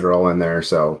waypoints that are all in there.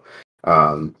 So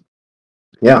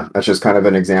yeah, that's just kind of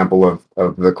an example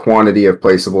of the quantity of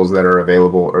placeables that are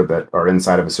available or that are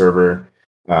inside of a server.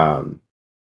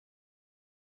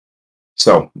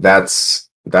 So that's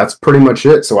pretty much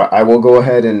it. So I will go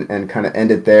ahead and kind of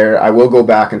end it there. I will go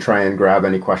back and try and grab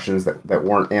any questions that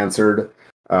weren't answered.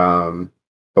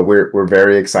 But we're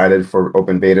very excited for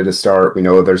open beta to start. We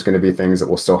know there's going to be things that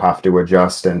we'll still have to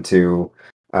adjust and to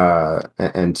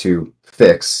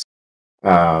fix.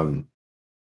 But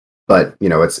you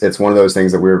know, it's one of those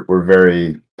things that we're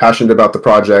very passionate about the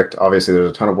project. Obviously,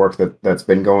 there's a ton of work that's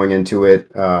been going into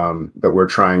it, but we're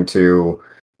trying to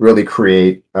really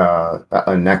create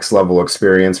a next level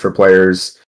experience for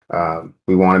players.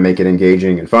 We want to make it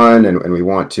engaging and fun, and we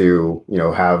want to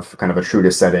have kind of a true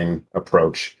to setting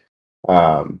approach.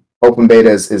 Open beta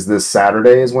is this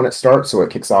Saturday is when it starts, so it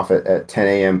kicks off at 10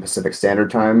 a.m. Pacific Standard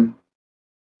Time.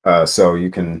 So you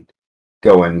can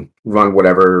go and run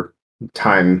whatever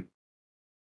time,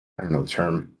 I don't know the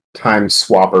term, time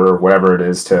swapper or whatever it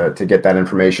is to get that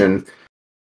information.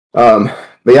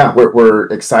 But yeah, we're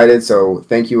excited. So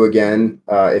thank you again.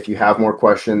 If you have more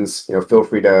questions, feel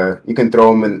free you can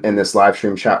throw them in this live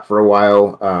stream chat for a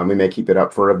while. We may keep it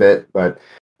up for a bit, but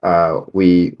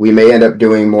we may end up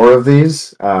doing more of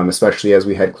these, especially as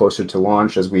we head closer to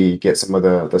launch, as we get some of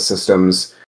the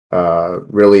systems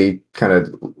really kind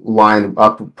of lined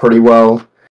up pretty well.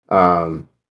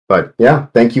 But yeah,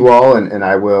 thank you all, and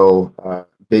I will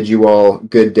bid you all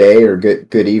good day or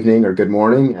good evening or good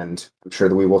morning, and I'm sure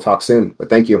that we will talk soon. But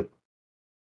thank you.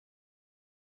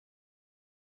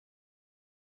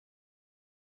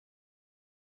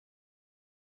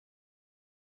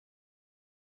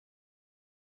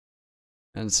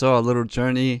 And so our little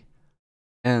journey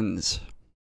ends.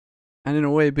 And in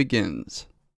a way begins.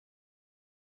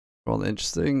 Rather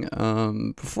interesting.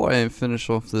 Before I finish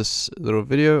off this little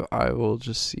video, I will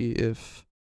just see if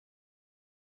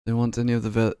they want any of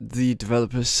the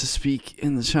developers to speak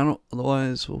in the channel.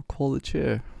 Otherwise, we'll call it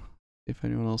here if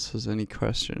anyone else has any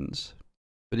questions.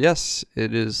 But yes,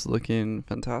 it is looking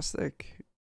fantastic.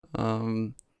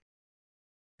 Can't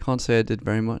say I did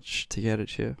very much to get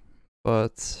it here,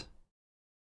 but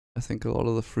I think a lot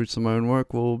of the fruits of my own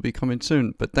work will be coming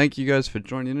soon. But thank you guys for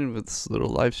joining in with this little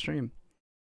live stream.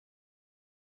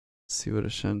 Let's see what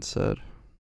Ashen said.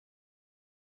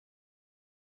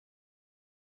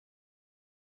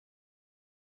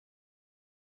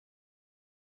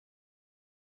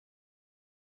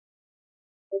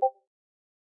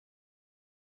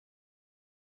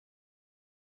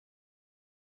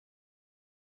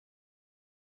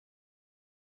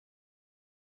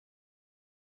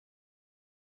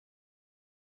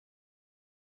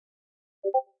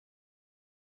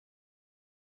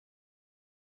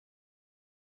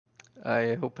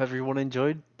 I hope everyone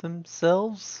enjoyed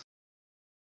themselves.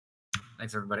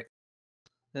 Thanks, everybody.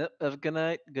 Yep, have a good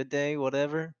night, good day,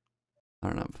 whatever. I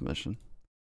don't have permission.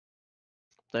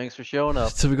 Thanks for showing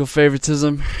up. Typical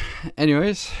favoritism.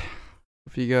 Anyways,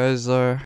 hope you guys are